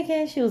you like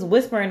it. She was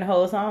whispering the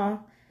whole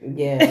song.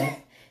 Yeah.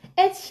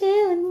 It's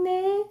you and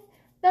me.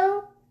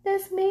 No,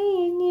 that's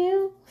me and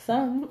you.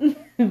 Something.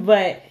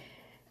 But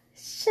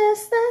it's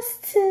just us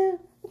two.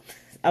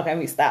 Okay, let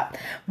me stop.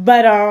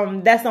 But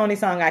that's the only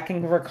song I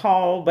can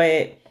recall.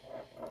 But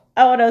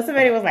oh no,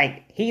 somebody was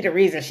like, he the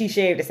reason she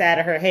shaved the side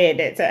of her head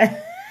that time.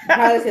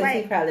 Probably because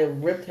he probably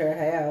ripped her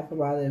hair out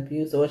from all the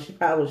abuse, or she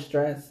probably was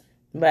stressed.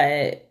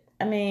 But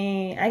I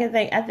mean,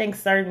 I think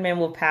certain men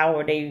with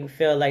power, they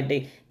feel like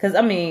because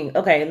I mean,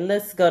 okay,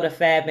 let's go to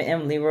Fab and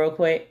Emily real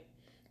quick.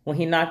 When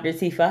he knocked her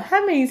teeth out,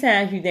 how many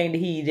times you think that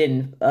he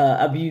didn't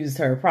abuse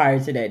her prior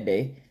to that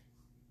day?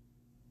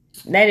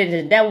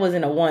 That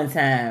wasn't a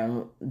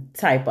one-time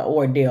type of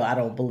ordeal, I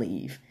don't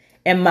believe.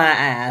 In my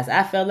eyes,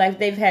 I feel like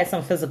they've had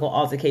some physical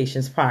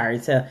altercations prior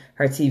to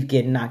her teeth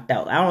getting knocked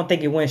out. I don't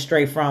think it went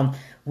straight from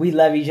we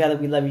love each other,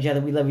 bam.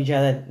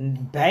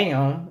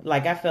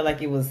 Like I feel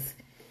like it was.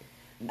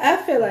 I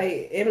feel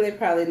like Emily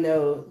probably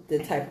know the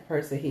type of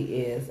person he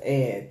is,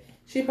 and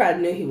she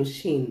probably knew he was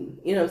cheating.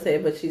 You know what I'm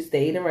saying? But she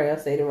stayed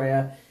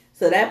around.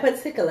 So that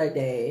particular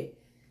day,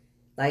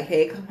 like,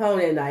 hey, come home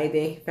at night.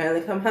 Then he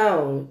finally come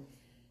home,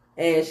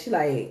 and she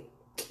like,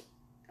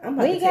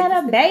 we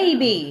got a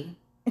baby.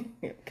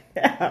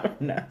 I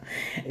don't know.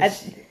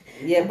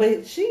 Yeah,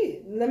 but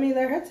let me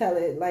let her tell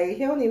it. Like, he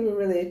don't even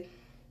really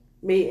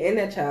be in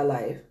that child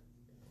life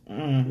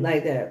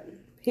like that.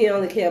 He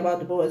only care about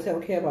the boys. He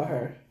don't care about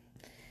her.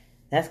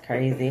 That's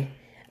crazy.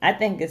 I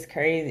think it's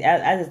crazy.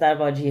 I just thought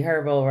about G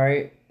Herbo,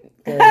 right?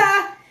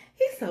 I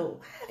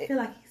feel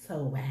like he's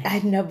so whack. I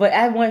know, but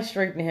I went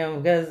straight to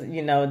him because,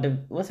 you know,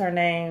 what's her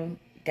name?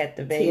 Got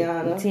the baby.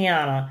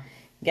 Tiana.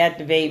 Got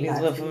the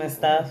babies with him and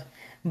stuff.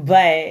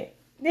 But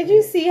did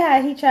you see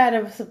how he tried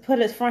to put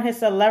his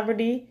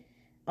celebrity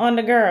on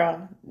the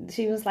girl?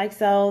 She was like,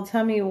 so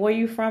tell me where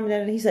you from?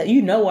 He said,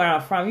 you know where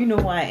I'm from. You know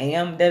who I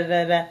am. Da,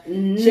 da, da.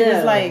 No. She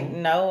was like,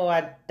 no,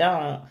 I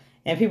don't.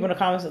 And people in the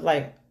comments was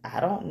like, I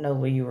don't know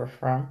where you were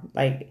from.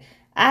 Like,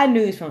 I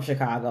knew he's from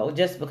Chicago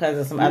just because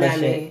of some other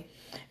shit.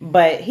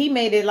 But he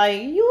made it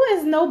like, you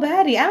is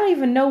nobody. I don't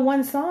even know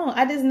one song.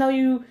 I just know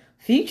you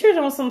featured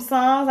on some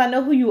songs. I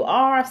know who you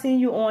are. I've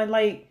seen you on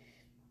like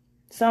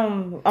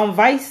some on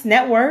Vice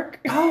Network.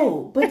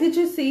 Oh, but did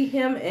you see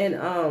him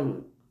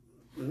and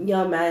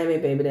Young Miami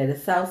Baby at the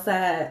South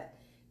Side?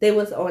 They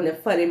was on the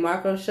Funny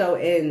Marco show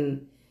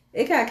and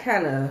it got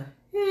kind of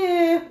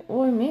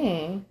What do you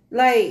mean?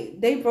 Like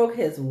they broke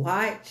his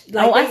watch.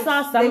 Like, I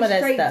saw some of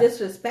that stuff. They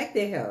straight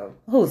disrespected him.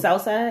 Who,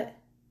 Southside?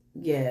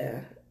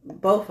 Yeah,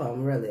 both of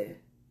them really.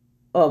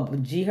 Oh,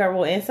 G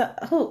Herbo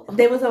and who?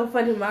 They was on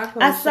Funny Marco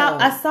show.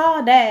 I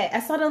saw that. I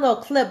saw the little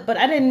clip, but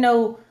I didn't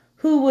know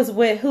who was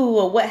with who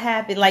or what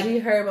happened. Like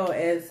G Herbo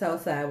and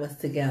Southside was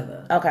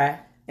together. Okay.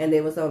 And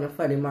they was on the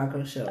Funny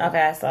Marco show.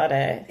 Okay, I saw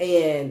that.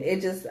 And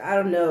it just I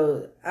don't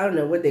know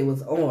what they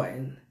was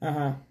on.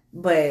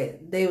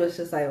 But they was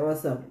just like on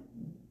some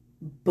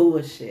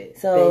bullshit.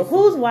 So basically.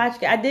 whose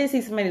watch? I did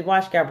see somebody's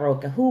watch got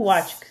broken. Who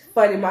watched?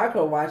 Funny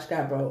Marco watch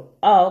got broke.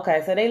 Oh,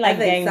 okay. So they like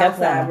ganged up on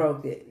Southside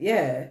broke it.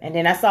 Yeah. And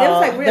then I saw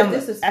them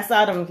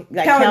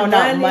like counting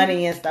out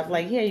money and stuff.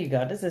 Like, here you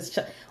go. This is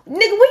nigga.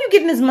 Where you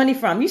getting this money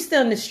from? You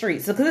still in the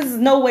streets, so because this is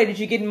no way that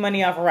you're getting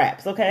money off of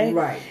raps. Okay,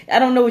 right? I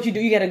don't know what you do.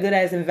 You got a good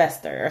ass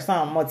investor or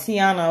something. Or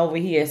Tiana over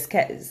here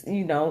is,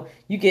 you know,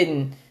 you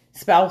getting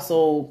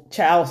spousal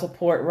child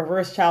support,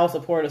 reverse child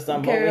support or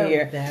something over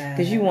here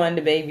because you wanted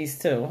the babies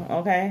too.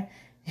 Okay,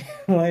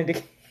 wanted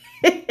to.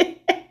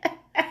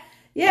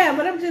 Yeah,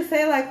 but I'm just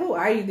saying, like, who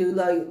are you, dude?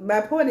 Like,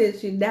 my point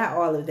is, you're not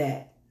all of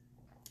that.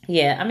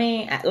 Yeah, I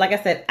mean, like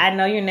I said, I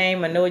know your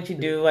name. I know what you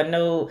do. I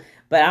know,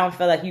 but I don't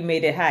feel like you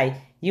made it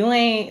high. You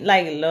ain't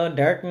like Lil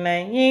Durk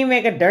name. You ain't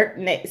make a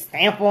Durk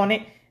stamp on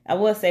it. I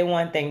will say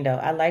one thing though.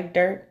 I like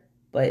Durk,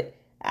 but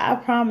I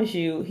promise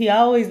you, he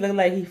always look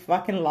like he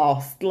fucking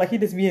lost. Like he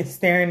just be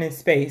staring in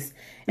space.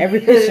 Every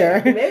picture,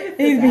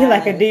 he's being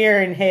like a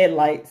deer in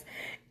headlights.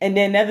 And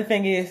then the other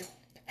thing is,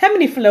 how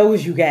many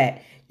flows you got?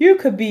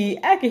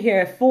 I could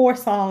hear 4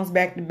 songs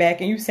back to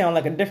back and you sound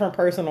like a different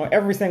person on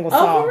every single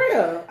song. Oh, for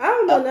real? I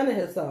don't know none of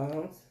his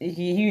songs.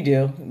 You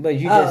do, but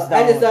you just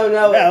don't. I just don't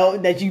know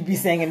that you be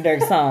singing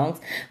Dirk songs.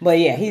 But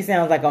yeah, he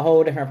sounds like a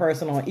whole different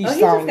person on each song.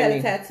 He just got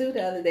a tattoo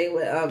the other day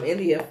with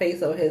India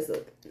face on his.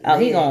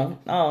 He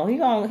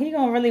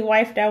gonna really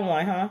wife that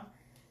one, huh?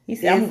 He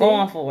said, I'm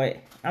going for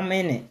it. I'm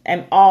in it.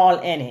 I'm all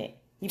in it.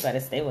 You better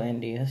stay with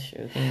India.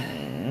 Sure.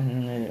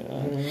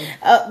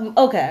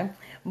 Okay.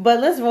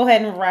 But let's go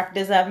ahead and wrap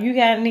this up. You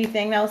got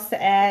anything else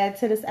to add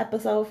to this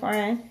episode,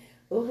 friend?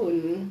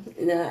 Ooh,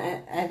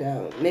 no, I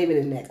don't. Maybe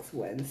the next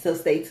one. So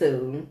stay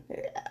tuned.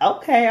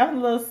 Okay, I'm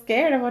a little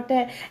scared about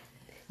that.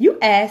 You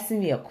asked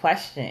me a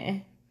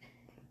question,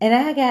 and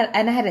I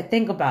had to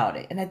think about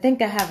it, and I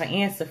think I have an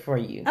answer for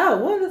you. Oh,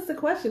 what was the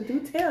question? Do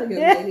tell,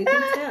 young lady.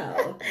 Do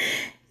tell.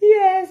 You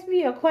asked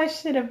me a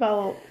question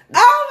about...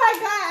 Oh my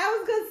God, I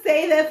was going to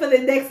say that for the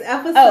next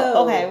episode.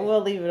 Oh, okay, we'll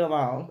leave it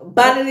alone.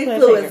 Bodily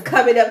fluids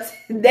coming up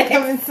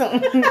next.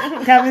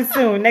 Coming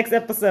soon, next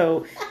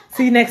episode.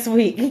 See you next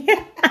week.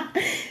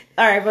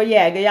 All right, but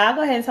yeah, y'all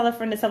go ahead and tell a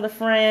friend to tell a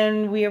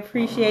friend. We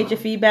appreciate your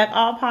feedback,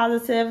 all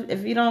positive.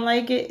 If you don't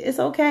like it, it's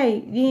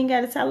okay. You ain't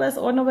got to tell us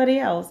or nobody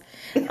else.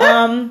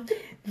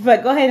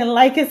 But go ahead and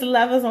like us and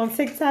love us on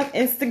TikTok,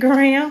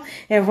 Instagram,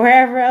 and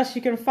wherever else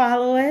you can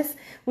follow us.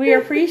 We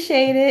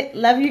appreciate it.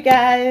 Love you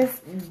guys.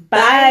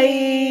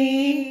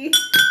 Bye.